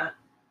of that.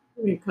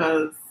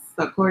 Because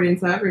according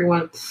to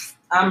everyone,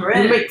 I'm rich.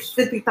 You make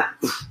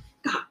 50,000.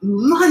 Got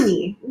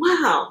money.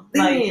 Wow.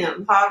 Damn.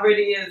 Like,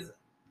 poverty is,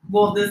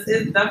 this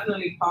is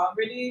definitely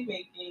poverty,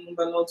 making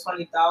below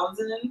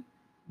 20,000,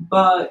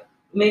 but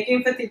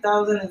making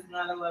 50,000 is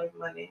not a lot of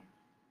money.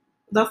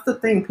 That's the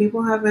thing.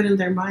 People have it in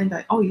their mind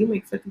that, oh, you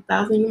make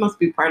 50,000, you must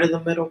be part of the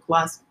middle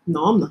class.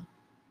 No, I'm not.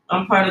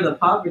 I'm part of the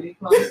poverty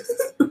class.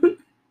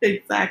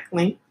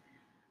 Exactly.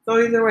 So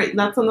either way,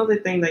 that's another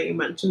thing that you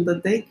mentioned, the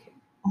daycare.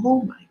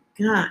 Oh my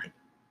god.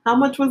 How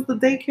much was the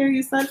daycare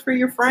you said for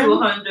your friend?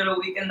 $200 a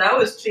week, and that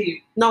was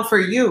cheap. No, for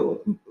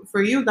you.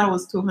 For you, that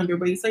was $200,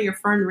 but you said your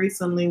friend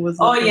recently was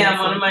looking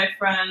my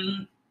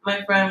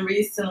friend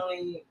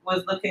recently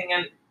was looking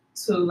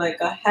into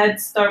like a Head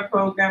Start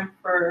program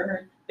for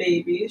her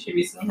baby. She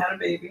recently had a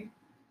baby.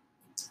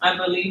 I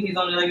believe he's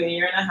only like a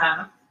year and a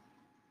half.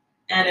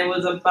 And it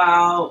was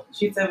about,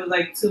 she said it was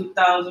like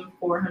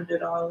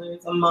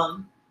 $2,400 a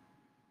month.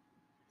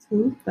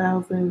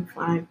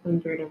 $2,500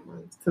 a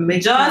month to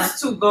make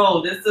to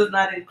go. This does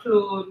not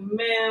include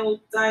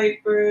milk,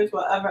 diapers,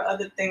 whatever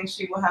other things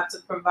she will have to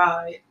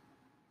provide.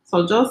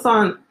 So just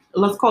on,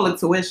 let's call it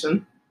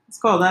tuition. Let's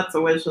call that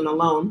tuition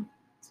alone.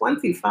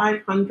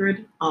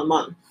 $2,500 a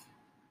month.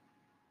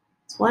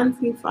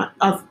 25,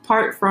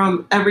 apart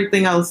from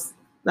everything else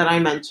that I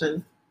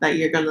mentioned that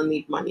you're gonna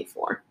need money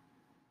for.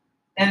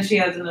 And she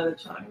has another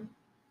child.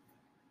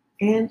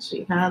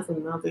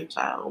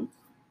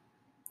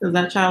 Is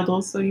that child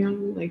also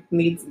young? Like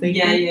needs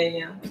daycare?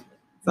 Yeah.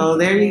 So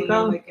there you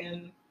go. Like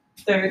in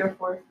 3rd or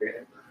 4th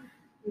grade.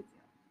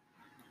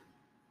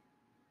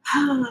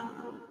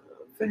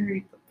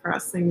 Very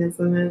depressing,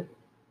 isn't it?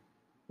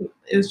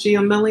 Is she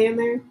a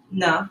millionaire?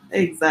 No.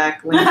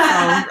 Exactly. So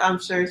I'm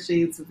sure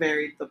she's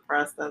very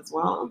depressed as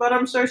well. But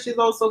I'm sure she's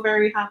also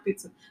very happy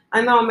to.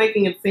 I know I'm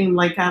making it seem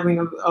like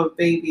having a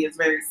baby is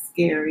very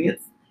scary.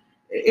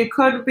 It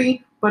could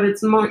be, but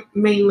it's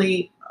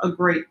mainly a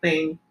great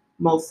thing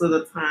most of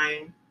the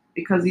time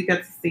because you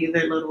get to see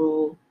their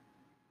little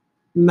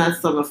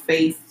mess of a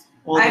face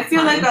all the time. I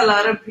feel like a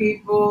lot of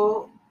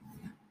people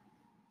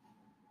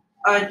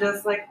are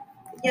just like,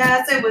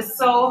 yes, it was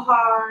so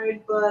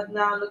hard, but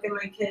now look at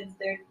my kids,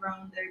 they're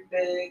grown, they're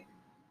big.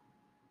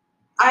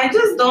 I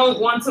just don't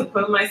want to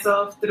put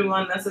myself through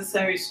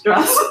unnecessary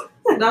stress.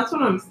 That's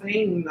what I'm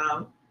saying,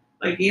 though.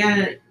 Like,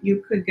 yeah,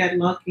 you could get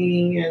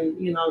lucky and,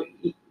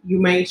 you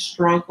may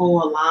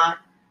struggle a lot,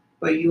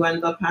 but you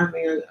end up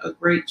having a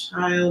great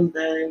child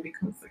that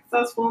becomes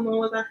successful and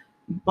all of that.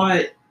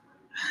 But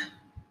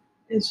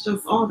it's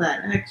just all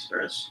that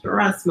extra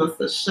stress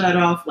must have shut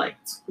off like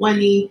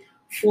 20,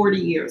 40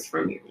 years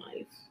from your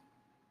life.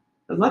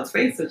 Because let's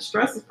face it,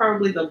 stress is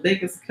probably the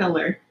biggest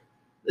killer.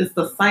 It's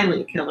the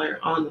silent killer,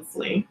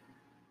 honestly,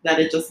 that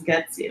it just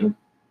gets you.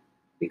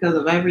 Because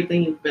of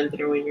everything you've been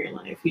through in your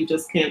life. You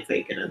just can't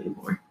take it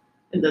anymore.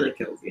 And then it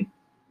kills you.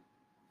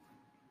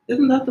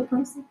 Isn't that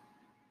depressing?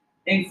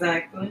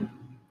 Exactly.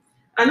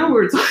 I know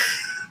we're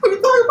talking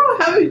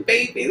about having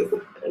babies.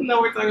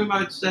 No, we're talking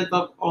about sheds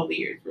up all the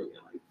years from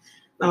your life.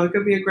 No, it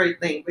could be a great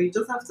thing, but you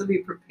just have to be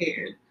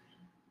prepared.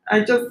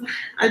 I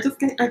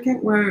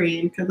get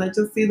worried because I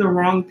just see the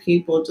wrong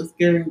people just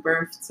giving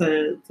birth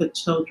to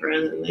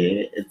children, and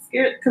it's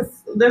scary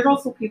because there's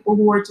also people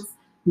who are just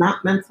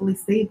not mentally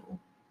stable.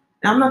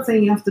 And I'm not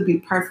saying you have to be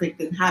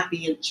perfect and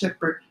happy and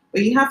chipper,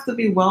 but you have to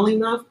be well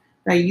enough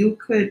that you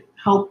could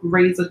help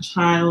raise a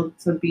child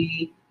to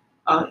be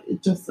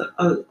just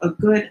a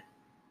good,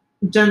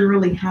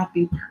 generally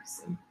happy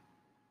person,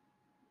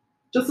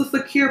 just a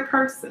secure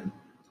person.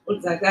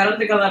 Exactly. I don't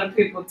think a lot of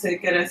people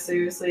take it as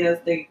seriously as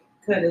they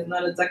could. It's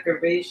not a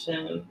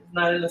decoration. It's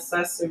not an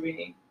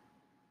accessory.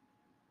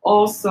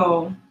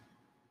 Also,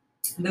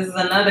 this is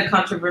another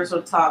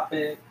controversial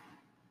topic.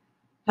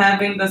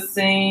 Having the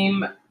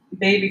same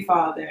baby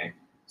father.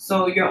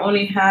 So you're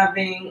only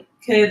having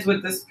kids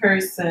with this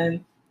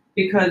person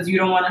because you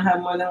don't want to have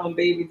more than one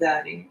baby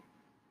daddy.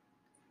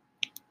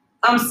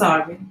 I'm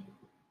sorry.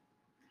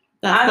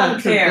 I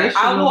don't care.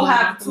 I will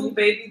have two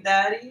baby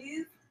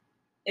daddies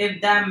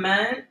if that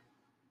meant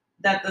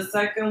that the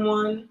second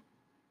one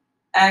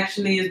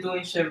actually is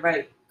doing shit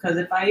right. Because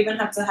if I even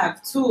have to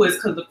have two, it's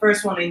because the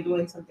first one ain't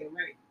doing something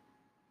right.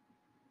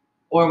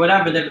 Or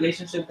whatever, the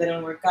relationship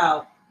didn't work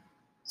out.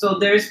 So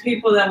there's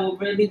people that will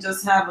really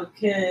just have a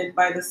kid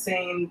by the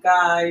same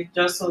guy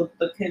just so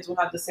the kids will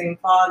have the same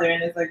father.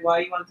 And it's like, why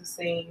you want the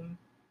same?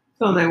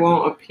 So they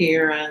won't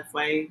appear as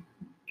like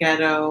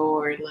ghetto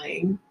or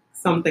like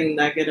something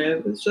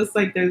negative. It's just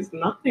like there's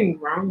nothing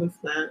wrong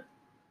with that.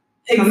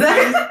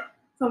 Exactly.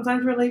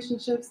 Sometimes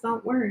relationships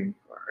don't work,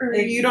 or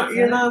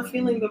you're not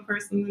feeling the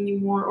person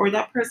anymore, or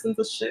that person's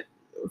a shit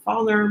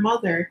father or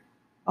mother.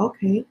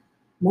 Okay,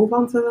 move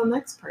on to the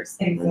next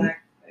person.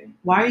 Exactly.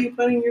 Why are you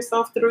putting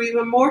yourself through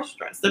even more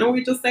stress? Didn't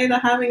we just say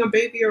that having a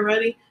baby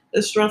already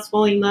is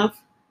stressful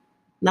enough?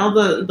 Now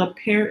the other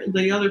parent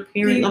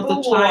people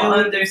of the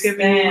child is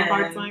giving you a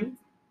hard time.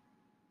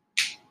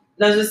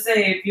 Let's just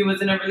say if you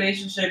was in a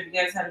relationship, you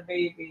guys had a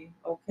baby.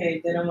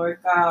 Okay, didn't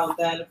work out.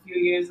 Then a few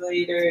years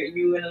later,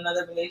 you in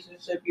another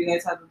relationship, you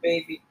guys have a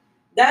baby.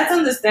 That's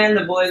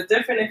understandable. It's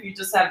different if you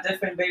just have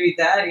different baby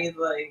daddies,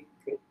 like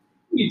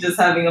you just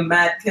having a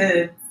mad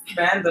kid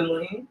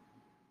randomly,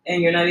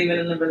 and you're not even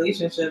in a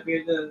relationship.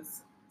 You're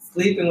just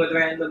sleeping with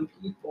random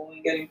people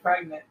and getting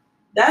pregnant.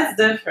 That's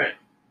different.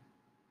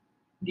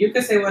 You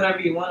can say whatever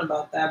you want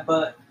about that,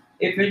 but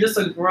if you're just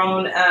a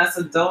grown ass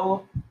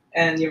adult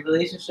and your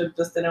relationship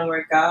just didn't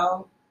work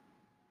out,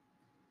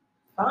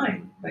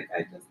 fine. Like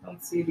I just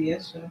don't see the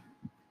issue.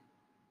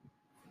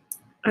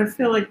 I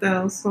feel like that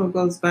also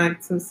goes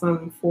back to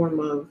some form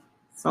of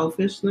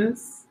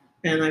selfishness.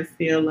 And I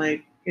feel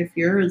like if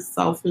you're a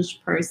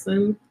selfish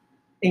person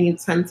and you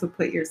tend to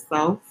put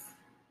yourself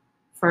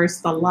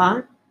first a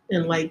lot,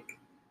 and like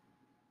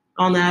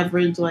on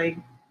average, like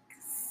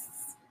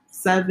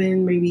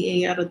 7,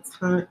 maybe 8 out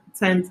of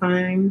 10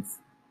 times,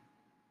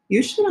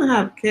 you shouldn't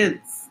have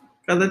kids.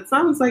 Because it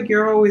sounds like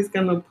you're always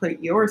going to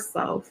put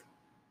yourself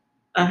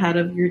ahead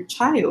of your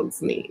child's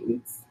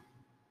needs.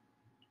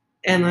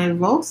 And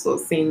I've also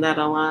seen that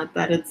a lot,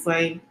 that it's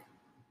like,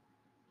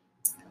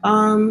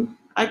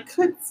 I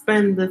could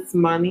spend this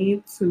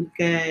money to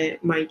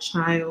get my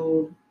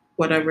child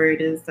whatever it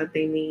is that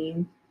they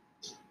need,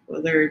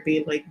 whether it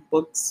be like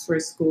books for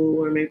school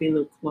or maybe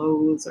new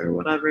clothes or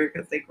whatever,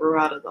 because they grew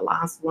out of the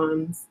last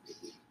ones.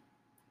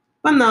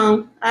 But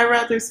no, I'd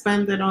rather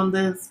spend it on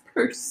this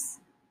purse.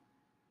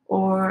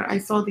 Or I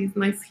saw these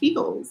nice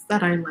heels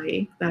that I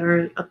like that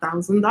are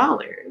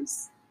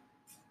 $1,000.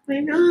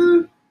 Like,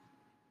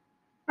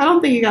 I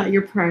don't think you got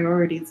your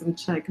priorities in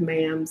check,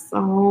 ma'am.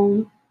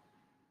 So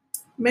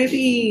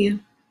maybe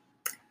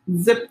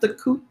zip the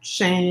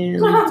cooch and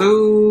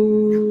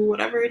do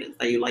whatever it is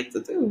that you like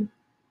to do.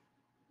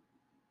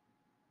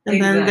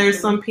 And then there's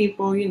some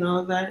people,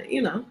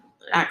 that,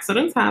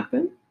 accidents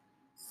happen.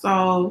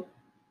 So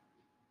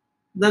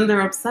then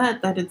they're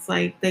upset that it's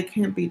like they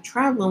can't be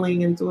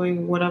traveling and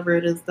doing whatever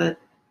it is that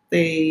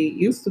they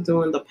used to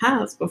do in the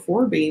past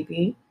before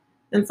baby.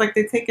 And it's like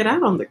they take it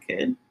out on the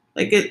kid.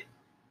 Like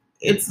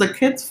it's the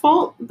kid's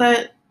fault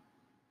that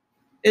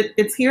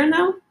it's here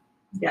now?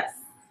 Yes.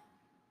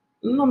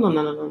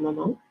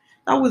 No.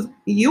 That was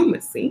you,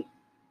 Missy.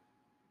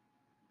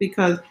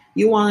 Because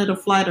you wanted to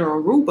fly to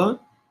Aruba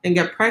and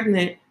get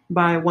pregnant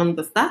by one of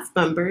the staff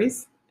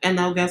members. And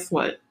now guess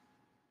what?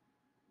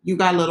 You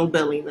got little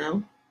Billy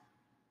now.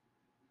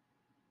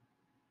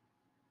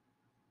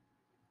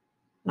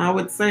 I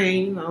would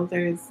say,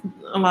 there's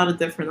a lot of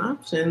different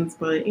options,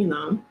 but,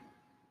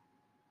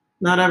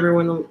 not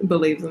everyone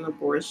believes in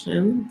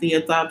abortion. The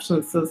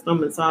adoption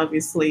system is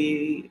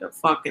obviously a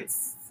fucking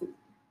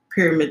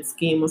pyramid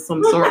scheme of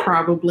some sort,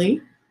 probably.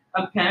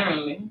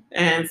 Apparently.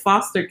 And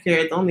foster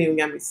care, don't even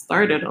get me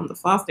started on the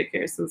foster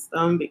care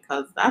system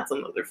because that's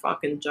another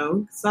fucking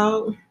joke.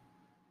 So,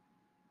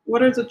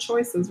 what are the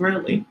choices,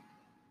 really?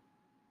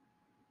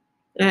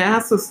 It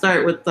has to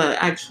start with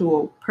the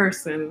actual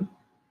person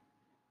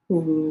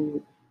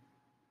who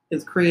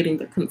is creating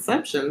the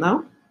conception,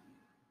 no?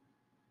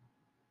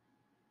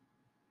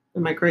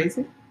 Am I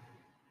crazy?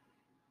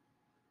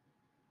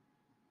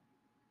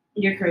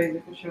 You're crazy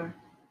for sure.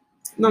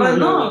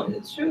 No,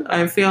 it's true.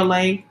 I feel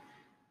like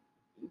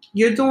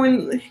you're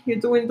doing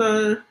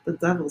the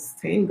devil's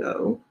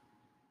tango.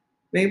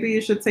 Maybe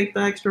you should take the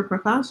extra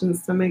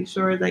precautions to make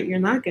sure that you're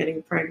not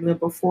getting pregnant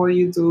before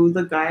you do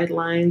the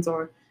guidelines,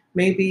 or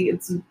maybe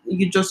it's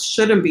you just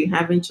shouldn't be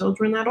having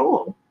children at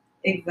all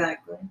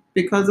Exactly.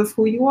 because of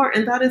who you are,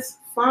 and that is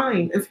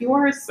fine. If you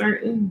are a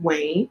certain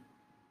way,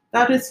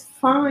 that is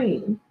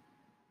fine.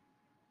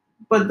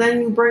 But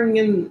then you bring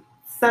in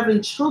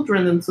 7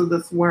 children into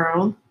this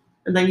world,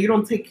 and then you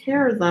don't take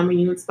care of them, and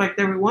you expect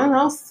everyone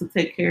else to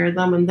take care of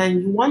them, and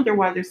then you wonder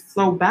why they're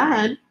so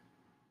bad.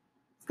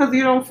 It's because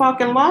you don't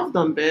fucking love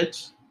them,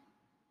 bitch.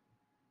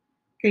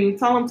 Can you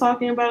tell I'm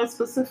talking about a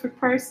specific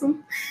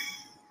person?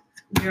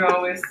 You're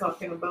always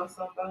talking about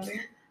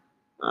somebody.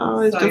 Oh,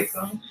 it's just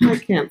Psycho. I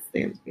can't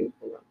stand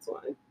people. That's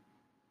why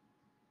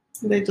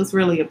they just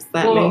really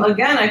upset Well, me.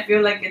 again, I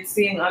feel like it's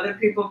seeing other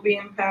people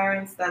being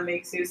parents that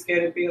makes you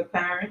scared to be a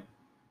parent.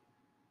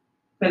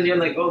 Because you're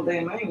like, oh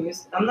damn,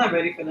 I'm not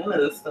ready for none of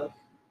this stuff.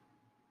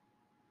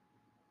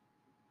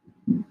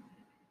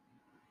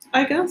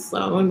 I guess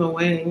so, in a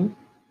way.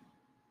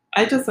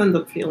 I just end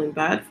up feeling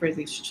bad for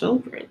these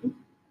children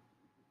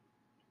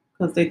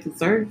because they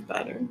deserve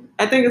better.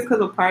 I think it's because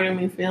a part of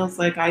me feels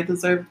like I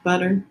deserve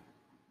better,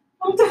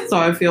 so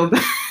I feel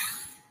bad.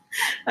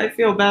 I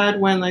feel bad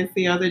when I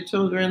see other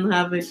children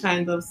have it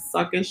kind of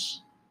suckish.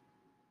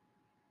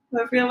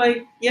 I feel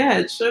like, yeah,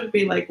 it should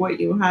be like what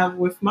you have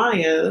with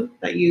Maya,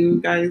 that you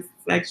guys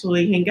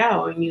actually hang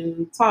out and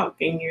you talk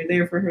and you're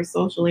there for her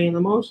socially and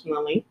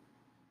emotionally.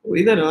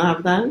 We didn't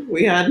have that.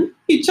 We had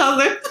each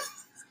other.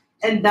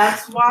 And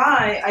that's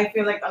why I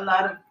feel like a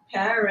lot of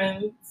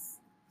parents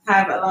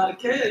have a lot of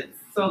kids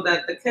so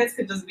that the kids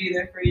could just be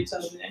there for each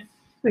other.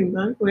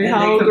 Exactly. And How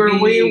they old could were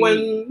we be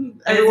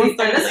when everyone busy,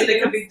 started honestly, they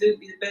dating could us?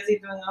 be busy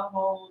doing a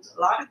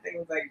lot of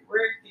things like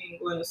working,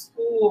 going to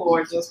school,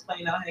 or just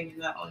playing out,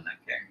 hanging out on that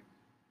care.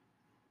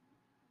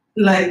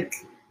 Like,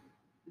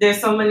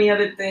 there's so many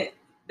other things.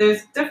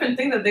 There's different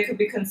things that they could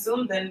be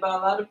consumed in, but a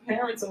lot of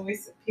parents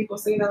always people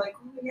say that like,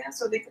 oh yeah,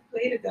 so they could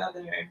play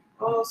together.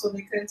 Oh, so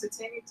they could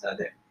entertain each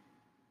other.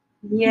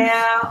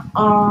 Yeah,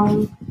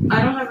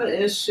 I don't have an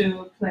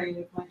issue playing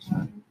with my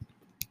child.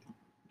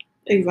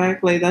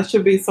 Exactly. That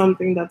should be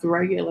something that's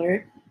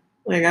regular.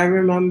 Like I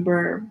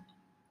remember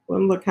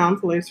one of the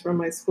counselors from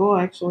my school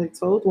actually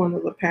told one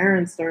of the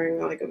parents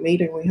during like a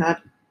meeting we had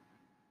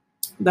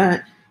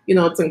that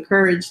it's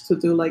encouraged to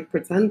do like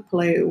pretend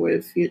play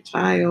with your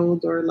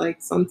child, or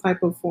like some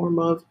type of form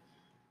of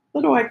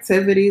little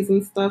activities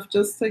and stuff,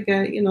 just to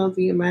get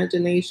the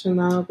imagination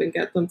up and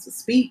get them to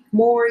speak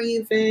more,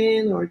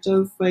 even, or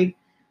just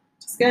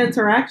get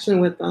interaction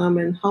with them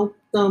and help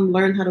them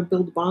learn how to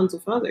build bonds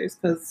with others.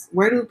 Because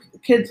where do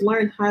kids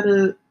learn how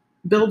to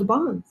build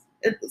bonds?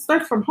 It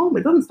starts from home.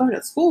 It doesn't start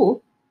at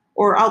school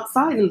or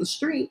outside in the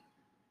street.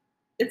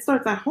 It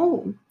starts at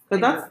home.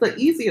 But that's the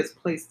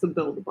easiest place to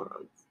build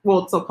bonds.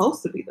 Well, it's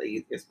supposed to be the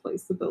easiest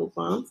place to build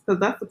bonds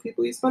because that's the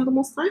people you spend the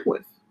most time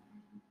with.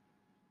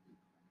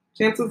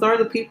 Chances are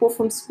the people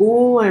from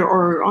school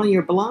or on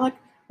your block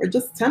are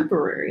just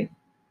temporary.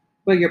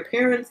 But your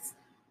parents,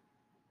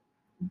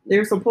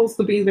 they're supposed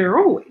to be there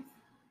always.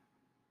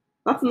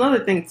 That's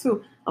another thing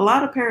too. A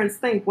lot of parents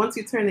think once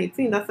you turn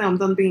 18, that's how I'm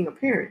done being a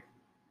parent.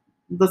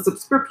 The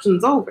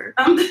subscription's over.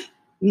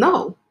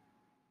 No.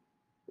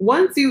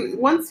 Once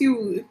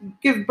you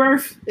give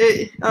birth,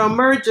 it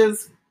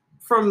emerges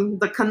from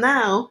the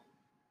canal.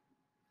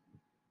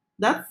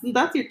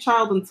 That's your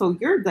child until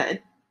you're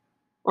dead,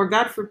 or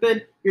God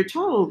forbid your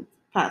child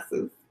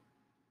passes.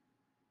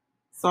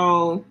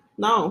 So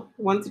no,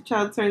 once your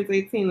child turns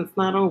 18, it's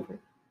not over.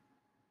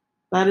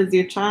 That is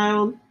your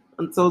child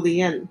until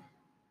the end,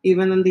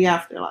 even in the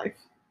afterlife.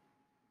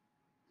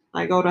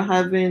 I go to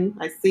heaven,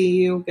 I see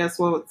you, guess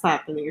what's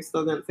happening? You're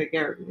still going to take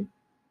care of me.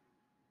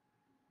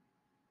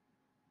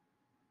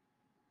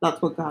 That's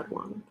what God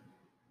wanted.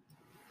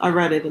 I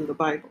read it in the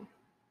Bible.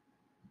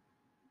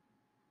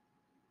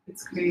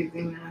 It's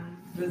crazy, man.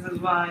 This is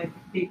why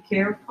be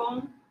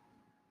careful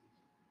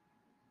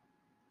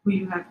who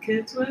you have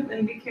kids with,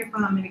 and be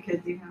careful how many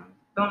kids you have.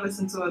 Don't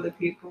listen to other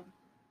people.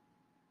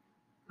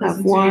 Have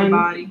Listen to your one,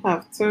 body.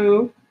 have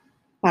two,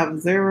 have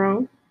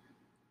zero,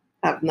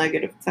 have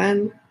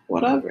 -10,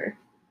 whatever.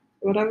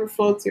 Whatever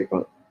floats your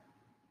boat.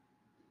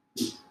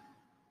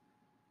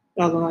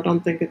 Although I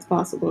don't think it's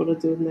possible to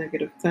do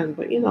 -10,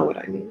 but you know what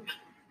I mean.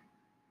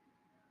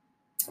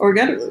 Or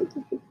get it.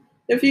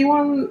 If you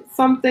want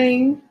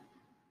something,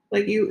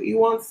 like you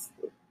want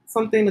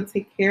something to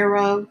take care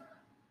of,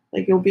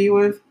 like you'll be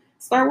with,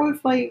 start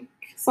with like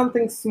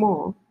something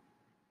small,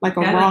 like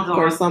a Get a rock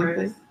or dog something.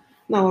 first.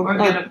 No, Or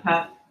get a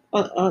pet.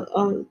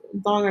 a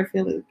dog. I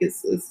feel like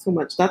is too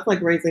much. That's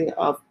like raising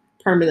a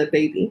permanent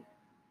baby,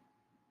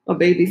 a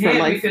baby for Yeah, we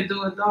life. could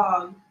do a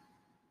dog.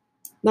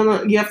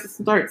 No, you have to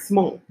start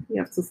small. You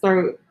have to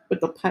start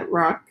with a pet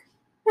rock,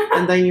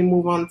 and then you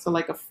move on to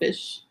like a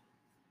fish,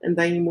 and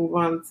then you move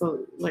on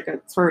to like a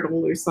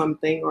turtle or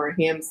something, or a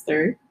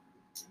hamster.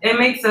 It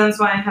makes sense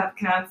why I have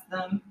cats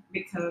then,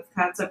 because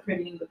cats are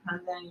pretty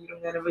independent. You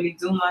don't gotta really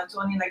do much,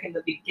 only like in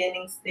the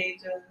beginning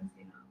stages, when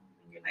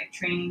you're like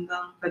training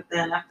them. But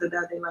then after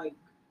that, they're like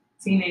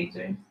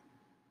teenagers.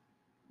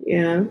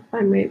 Yeah,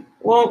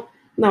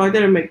 no, I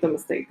didn't make the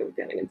mistake of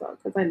getting a dog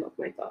because I love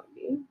my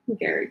doggy,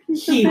 Garrick.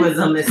 He was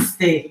a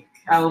mistake.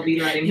 I will be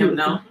letting him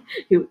know.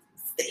 He was a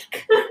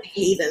mistake. I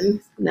hate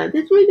him. Now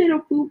this my little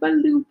poop,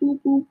 boo, boo,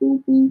 boo,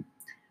 boo, boo.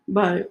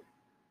 But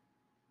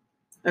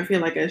I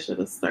feel like I should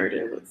have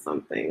started with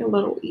something a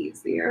little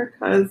easier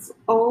because,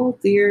 oh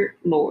dear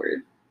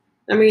Lord.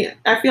 I mean,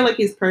 I feel like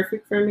he's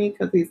perfect for me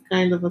because he's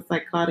kind of a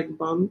psychotic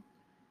bum.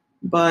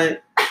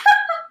 But,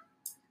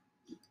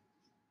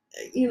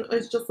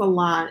 it's just a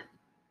lot.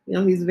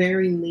 He's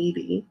very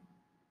needy,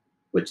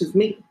 which is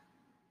me.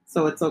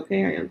 So it's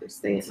okay, I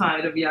understand.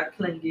 Tired of your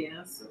clingy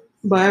asses.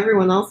 But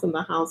everyone else in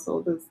the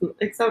household is,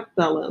 except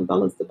Bella, and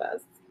Bella's the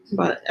best.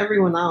 But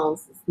everyone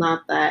else is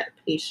not that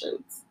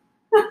patient.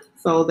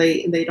 So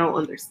they don't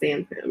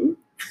understand him.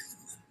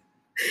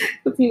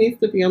 But he needs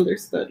to be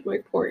understood, my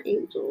poor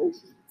angel.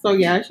 So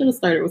yeah, I should have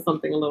started with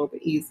something a little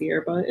bit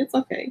easier, but it's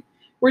okay.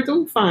 We're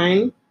doing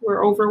fine.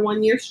 We're over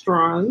 1 year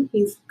strong.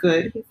 He's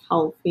good. He's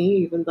healthy,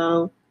 even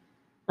though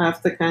I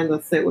have to kind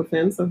of sit with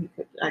him so he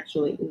could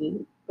actually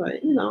eat.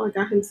 But, I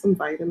got him some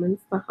vitamins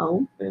to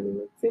help,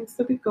 and it seems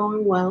to be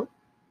going well.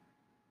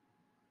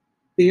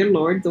 Dear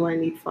Lord, do I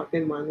need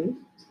fucking money?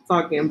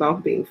 Talking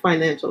about being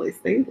financially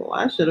stable.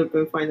 I should have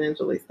been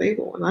financially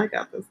stable when I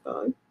got this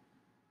dog.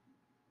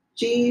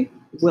 Gee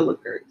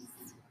Willikers.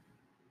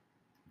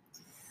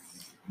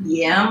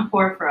 Yeah, I'm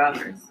poor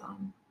forever, so.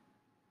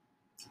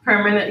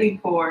 Permanently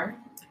poor.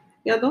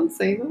 Yeah, don't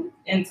say that.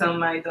 Until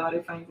my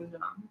daughter finds a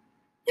job.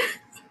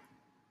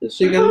 Is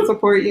she gonna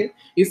support you?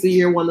 You see,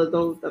 you're one of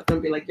those that's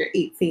gonna be like, you're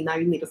 18, now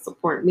you need to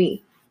support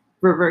me.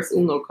 Reverse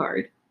Uno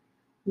card.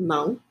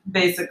 No.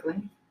 Basically.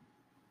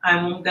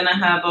 I'm gonna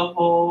have a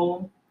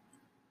whole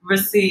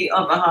receipt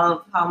of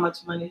how much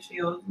money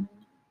she owes me.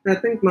 I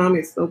think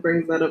mommy still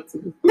brings that up to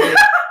this day.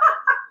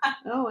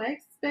 Oh, I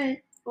spent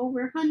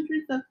over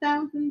hundreds of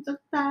thousands of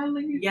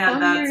dollars. Yeah,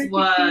 that's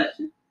what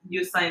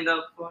you signed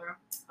up for.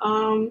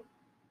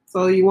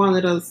 So you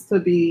wanted us to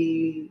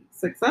be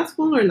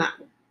successful or not?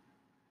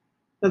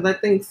 Because I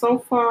think so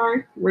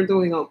far we're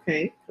doing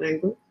okay.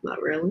 Kind of.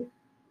 Not really.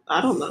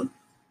 I don't know.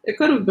 It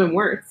could have been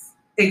worse.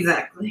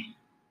 Exactly.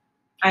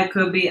 I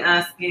could be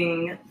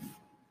asking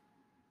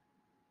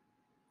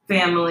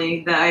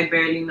family that I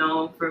barely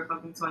know for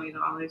fucking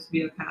 $20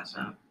 via Cash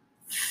App.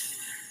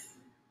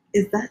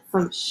 Is that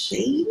some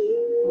shade?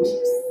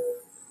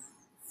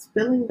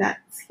 Spilling that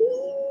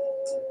tea?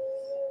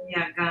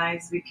 Yeah,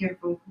 guys, be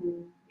careful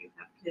who you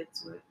have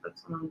kids with.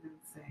 That's what I'm gonna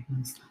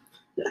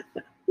say.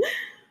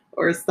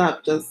 Or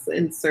stop just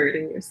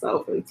inserting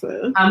yourself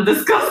into. I'm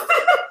disgusted.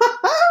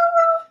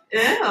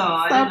 Ew,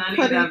 Stop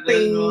putting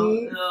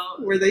things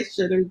where they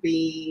shouldn't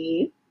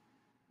be.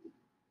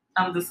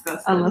 I'm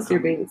disgusted. Unless you're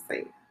being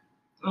safe.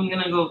 I'm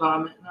gonna go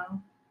vomit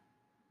now.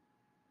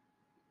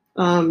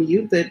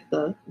 You did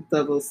the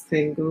devil's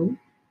tingle.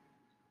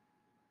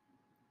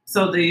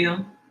 So do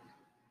you?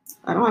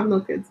 I don't have no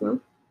kids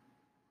though.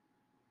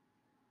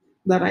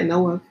 That I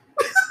know of.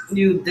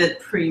 You did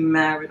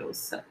premarital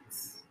sex.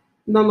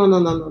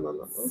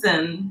 No.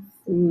 Sin.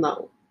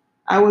 No.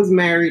 I was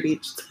married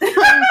each time,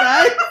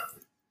 guys.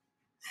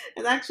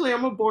 And actually,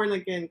 I'm a born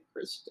again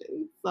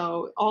Christian,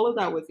 so all of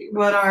that was you.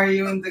 What are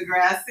you in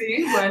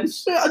Degrassi when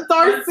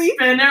Darcy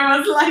Spinner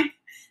was like,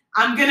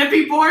 "I'm gonna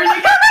be born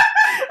again,"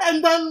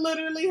 and then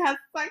literally had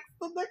sex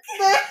the next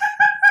day?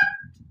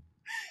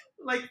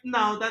 Like,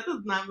 no, that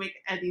does not make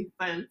any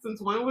sense.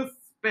 Since when was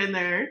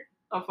Spinner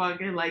a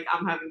fucking like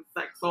I'm having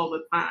sex all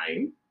the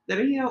time?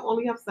 Didn't he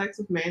only have sex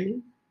with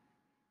Manny?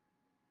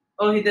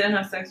 Oh, he didn't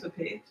have sex with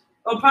Paige.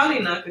 Oh, probably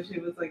not, because she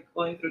was like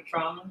going through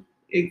trauma.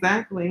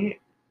 Exactly.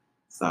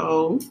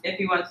 So if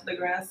you watch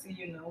Degrassi,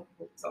 you know what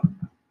we're talking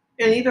about.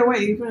 And either way,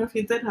 even if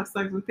he did have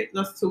sex with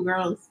those two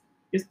girls,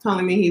 you're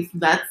telling me he's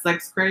that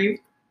sex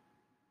craved?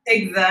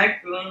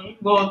 Exactly.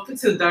 Well,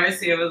 to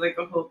Darcy, it was like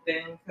a whole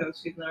thing because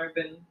she's never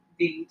been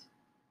beat.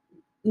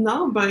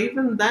 No, but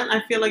even then,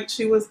 I feel like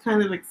she was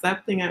kind of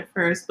accepting at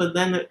first, but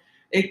then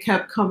it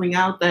kept coming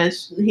out that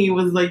he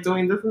was like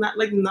doing this and that.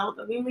 Like, no,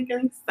 that didn't make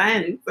any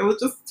sense. It was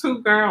just two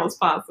girls,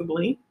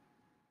 possibly.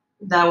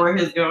 That were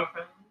his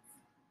girlfriends.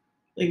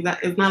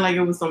 It's not like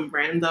it was some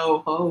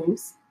rando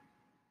hoes.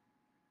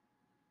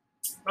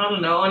 I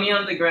don't know. Only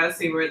on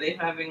Degrassi were they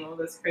having all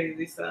this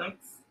crazy sex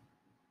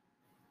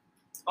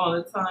all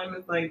the time.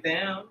 It's like,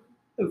 damn.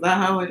 Is that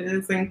how it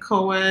is in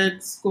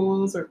co-ed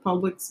schools or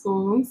public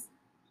schools?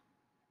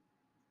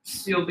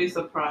 You'll be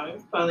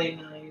surprised. Probably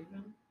not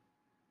even.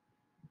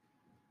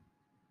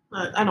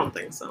 I don't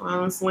think so,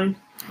 honestly.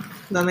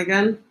 Then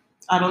again,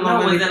 I don't know.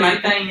 Was it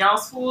like that in y'all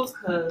schools?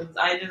 Because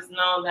I just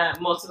know that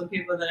most of the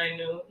people that I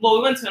knew, well,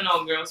 we went to an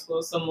all-girls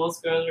school, so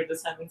most girls were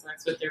just having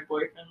sex with their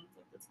boyfriends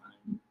at the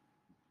time.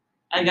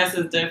 I guess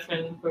it's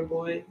different for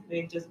boys.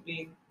 They just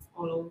be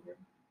all over.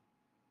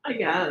 I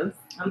guess.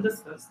 I'm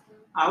disgusted.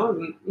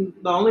 The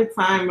only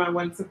time I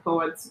went to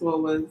co-ed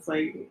school was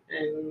like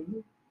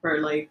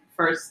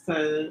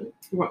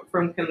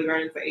from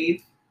kindergarten to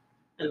 8th,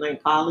 and then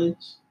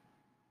college.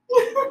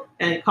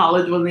 And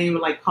college wasn't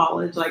even like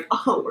college. Like,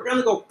 oh, we're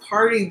gonna go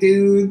party,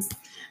 dudes.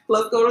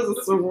 let's go to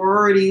the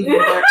sororities.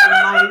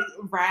 My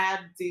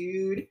rad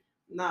dude.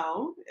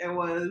 No, it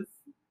was.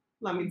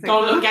 Let me take.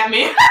 Don't look at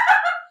me.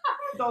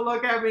 Don't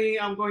look at me.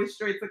 I'm going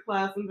straight to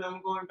class and then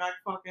I'm going back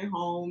fucking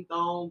home.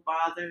 Don't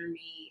bother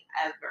me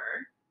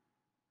ever.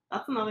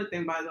 That's another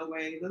thing, by the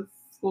way. This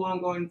school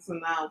I'm going to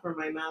now for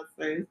my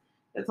master's,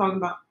 they're talking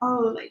about,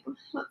 oh, like,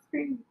 let's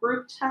create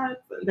group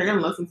chats. And they're going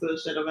to listen to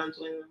this shit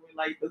eventually. And we're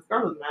like, this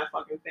girl is mad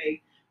fucking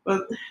fake.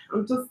 But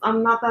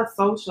I'm not that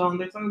social. And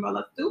they're talking about,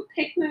 let's do a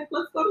picnic.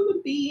 Let's go to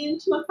the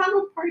beach. Let's have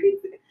a party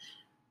together.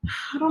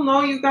 I don't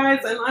know, you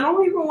guys, and I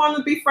don't even want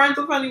to be friends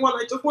with anyone.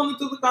 I just want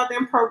to do the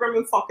goddamn program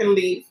and fucking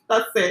leave.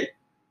 That's it.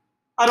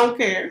 I don't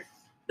care.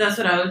 That's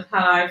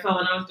how I felt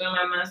when I was doing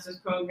my master's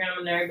program,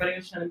 and everybody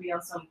was trying to be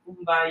on some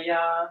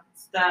kumbaya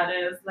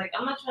status. Like,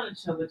 I'm not trying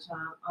to chill with y'all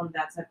on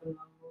that type of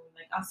level.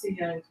 Like, I'll see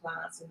you in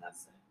class, and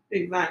that's it.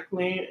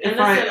 Exactly. If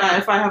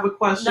I have a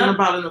question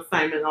about an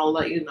assignment, I'll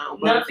let you know.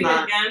 But nothing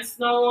against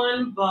no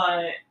one,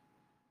 but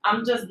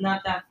I'm just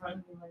not that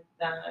friendly like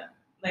that.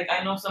 Like,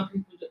 I know some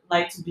people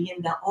like to be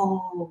in the,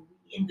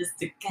 we in this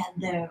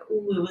together.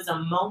 Ooh, it was a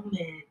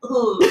moment.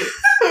 Ooh. It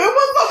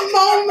was a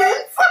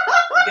moment.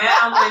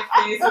 Get on my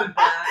face with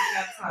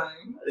that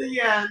time.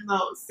 Yeah,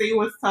 no. C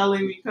was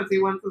telling me, because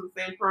he went to the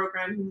same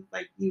program, he was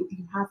like, you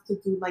have to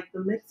do, like,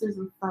 the mixers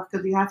and stuff,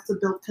 because you have to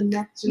build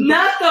connections.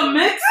 Not the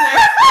mixer.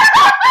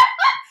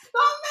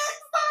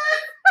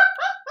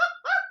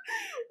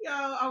 Yo,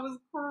 I was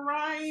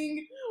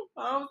crying.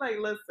 I was like,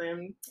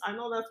 listen, I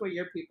know that's what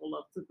your people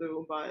love to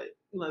do, but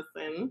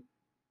listen,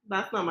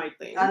 that's not my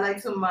thing. I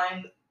like to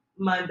mind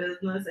my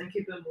business and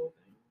keep it moving.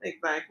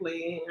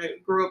 Exactly. I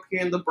grew up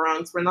here in the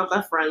Bronx. We're not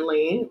that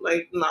friendly.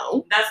 Like,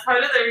 no. That's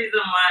part of the reason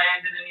why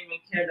I didn't even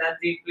care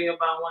that deeply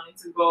about wanting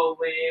to go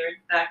away or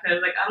that.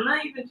 Because, like, I'm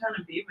not even trying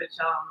to be with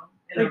y'all.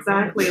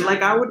 Exactly.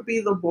 Like, I would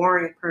be the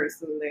boring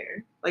person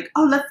there. Like,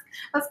 oh,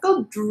 let's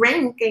go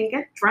drink and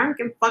get drunk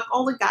and fuck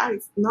all the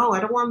guys. No,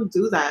 I don't want to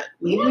do that.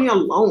 Leave me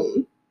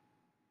alone.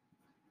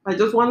 I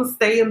just want to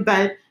stay in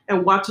bed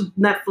and watch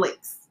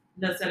Netflix.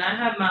 Listen, I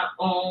have my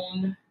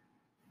own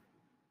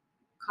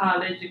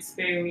college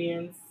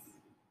experience,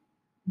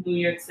 New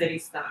York City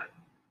style.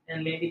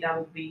 And maybe that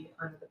will be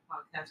another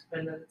podcast for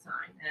another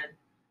time. And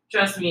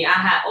trust me, I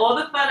had all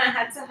the fun I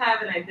had to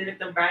have, and I did it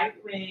the right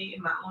way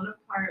in my own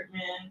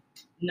apartment.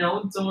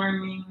 No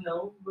dorming,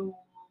 no rooms,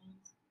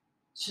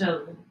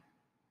 chilling.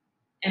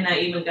 And I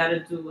even got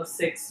to do a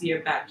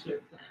 6-year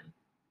bachelor plan.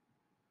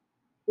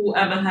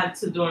 Whoever had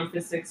to dorm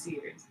for 6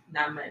 years,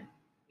 not men.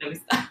 Let me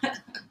stop.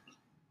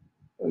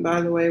 And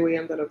by the way, we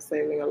ended up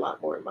saving a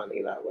lot more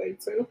money that way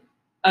too.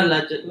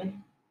 Allegedly.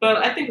 But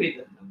I think we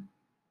did them.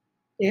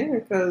 Yeah,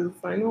 because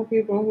I know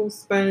people who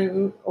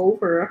spend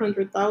over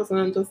 $100,000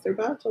 on just their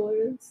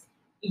bachelors.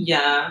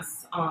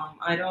 Yes.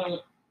 I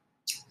don't.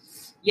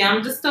 Yeah,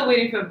 I'm just still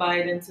waiting for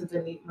Biden to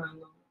delete my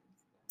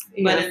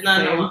loan. But it's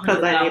not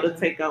because I need to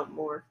take out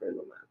more for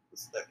the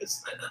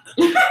master's.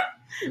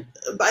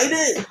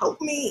 Biden, help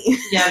me.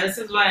 Yeah, this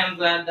is why I'm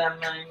glad that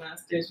my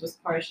master's was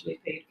partially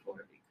paid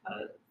for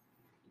because,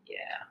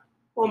 yeah.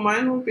 Well,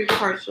 mine will be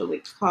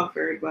partially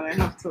covered, but I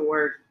have to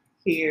work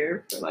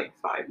here for like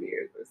 5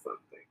 years or something.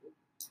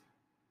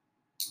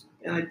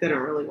 And I didn't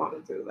really want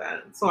to do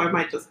that. So I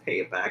might just pay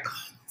it back,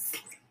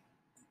 honestly.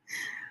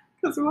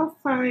 Because it was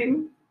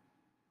time.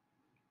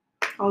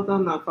 Although,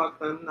 no, fuck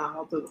them. No,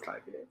 I'll do the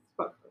 5 years.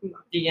 Fuck them, no.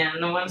 Yeah,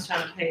 no one's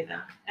trying to pay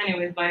that.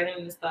 Anyways,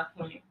 Biden is that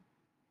point.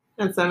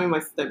 And send me my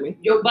stimmy.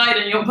 Yo,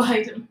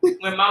 Biden.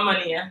 Where my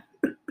money at?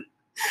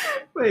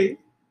 Wait.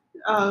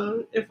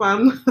 If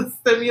I'm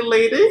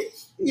stimulated,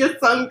 your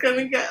son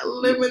gonna get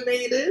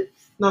eliminated.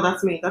 No,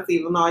 that's me. That's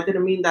evil. No, I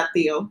didn't mean that,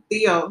 Theo.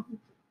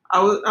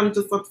 I'm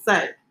just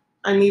upset.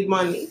 I need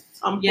money.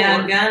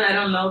 Yeah, again, I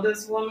don't know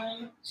this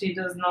woman. She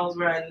just knows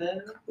where I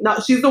live. No,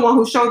 she's the one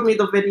who showed me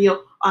the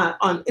video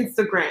on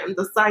Instagram,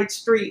 the side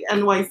street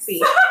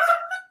NYC.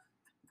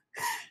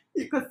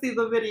 You can see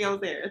the video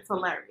there. It's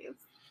hilarious.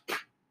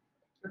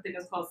 I think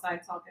it's called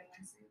Side Talk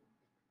NYC.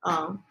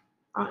 Oh,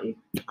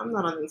 I'm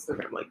not on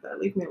Instagram like that.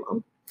 Leave me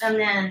alone. And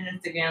then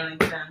Instagram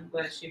like that.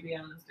 But she be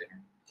on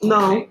Instagram.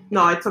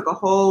 No, I took a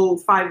whole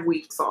 5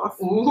 weeks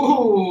off.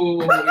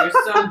 Ooh, you're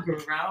so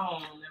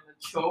grown and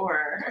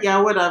mature. Yeah,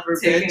 whatever,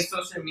 Taking bitch.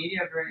 social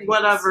media breaks.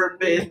 Whatever,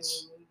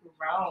 bitch.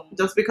 Grown.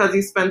 Just because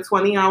you spend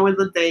 20 hours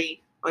a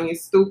day on your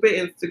stupid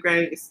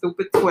Instagram, your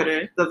stupid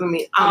Twitter, doesn't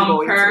mean I'm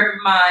going to. Per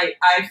my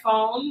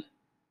iPhone,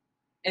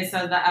 it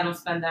says that I don't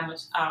spend that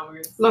much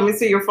hours. Let me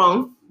see your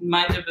phone.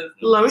 Mind your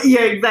business.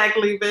 Yeah,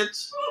 exactly,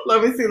 bitch.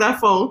 Let me see that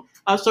phone.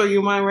 I'll show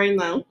you mine right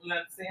now.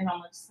 Let's see how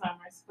much time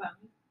I spend.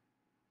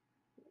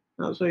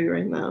 I'll show you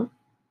right now.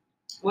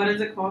 What is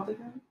it called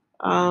again?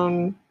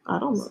 I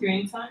don't know.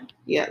 Screen time?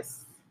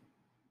 Yes.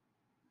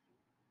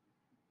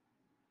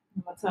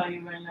 I'm going to tell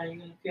you right now, you're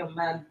going to feel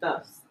mad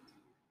dust.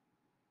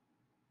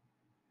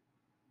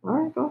 All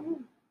right, go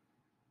ahead.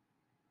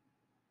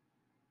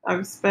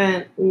 I've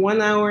spent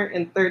 1 hour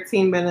and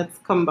 13 minutes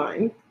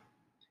combined.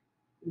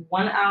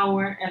 1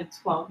 hour and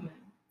 12 minutes.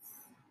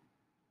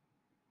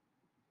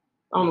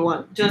 On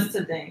what? Just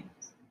today.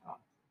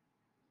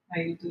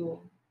 How you do?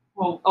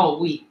 Oh,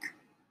 week.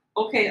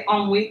 Okay,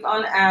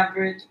 on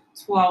average,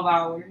 12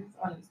 hours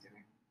on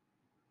Instagram.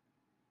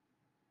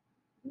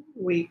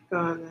 Week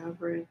on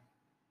average.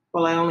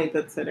 Well, I only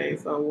did today,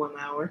 so 1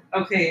 hour.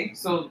 Okay,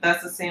 so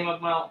that's the same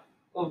amount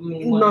of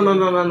me.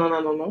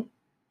 No.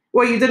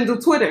 Well, you didn't do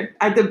Twitter.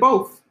 I did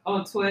both.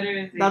 Oh, Twitter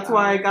is. That's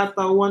why I got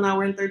the 1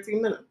 hour and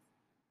 13 minutes.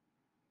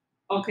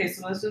 Okay,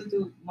 so let's just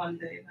do one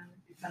day then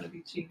if you're trying to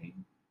be cheating.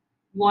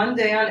 One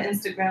day on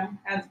Instagram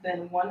has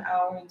been 1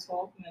 hour and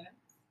 12 minutes.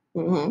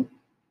 Mm-hmm.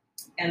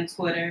 And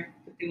Twitter,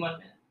 51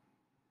 minutes.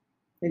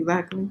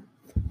 Exactly.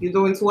 You're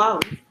doing 2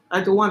 hours.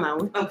 I do 1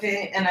 hour.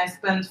 Okay, and I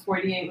spend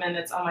 48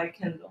 minutes on my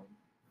Kindle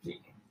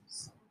reading.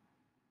 So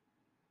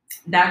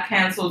that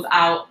cancels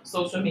out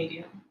social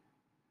media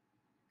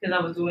because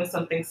I was doing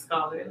something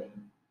scholarly.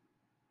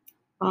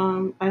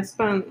 I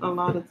spent a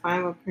lot of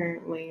time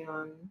apparently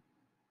on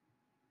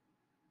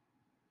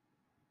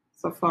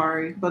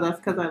Safari, but that's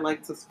because I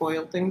like to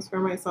spoil things for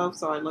myself.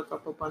 So I look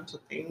up a bunch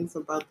of things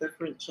about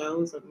different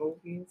shows and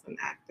movies and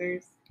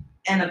actors.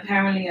 And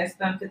apparently, I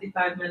spent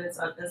 55 minutes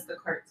on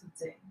Instacart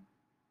today.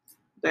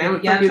 Damn,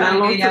 if you're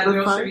trying to get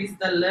your groceries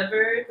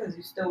delivered because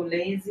you're still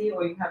lazy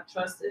or you have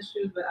trust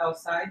issues but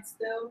outside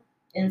still,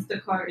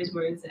 Instacart is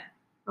where it's at.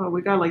 Oh,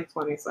 we got like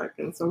 20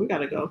 seconds, so we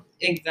gotta go.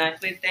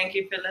 Exactly. Thank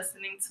you for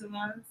listening to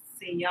us.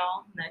 See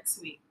y'all next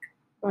week.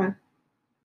 Bye.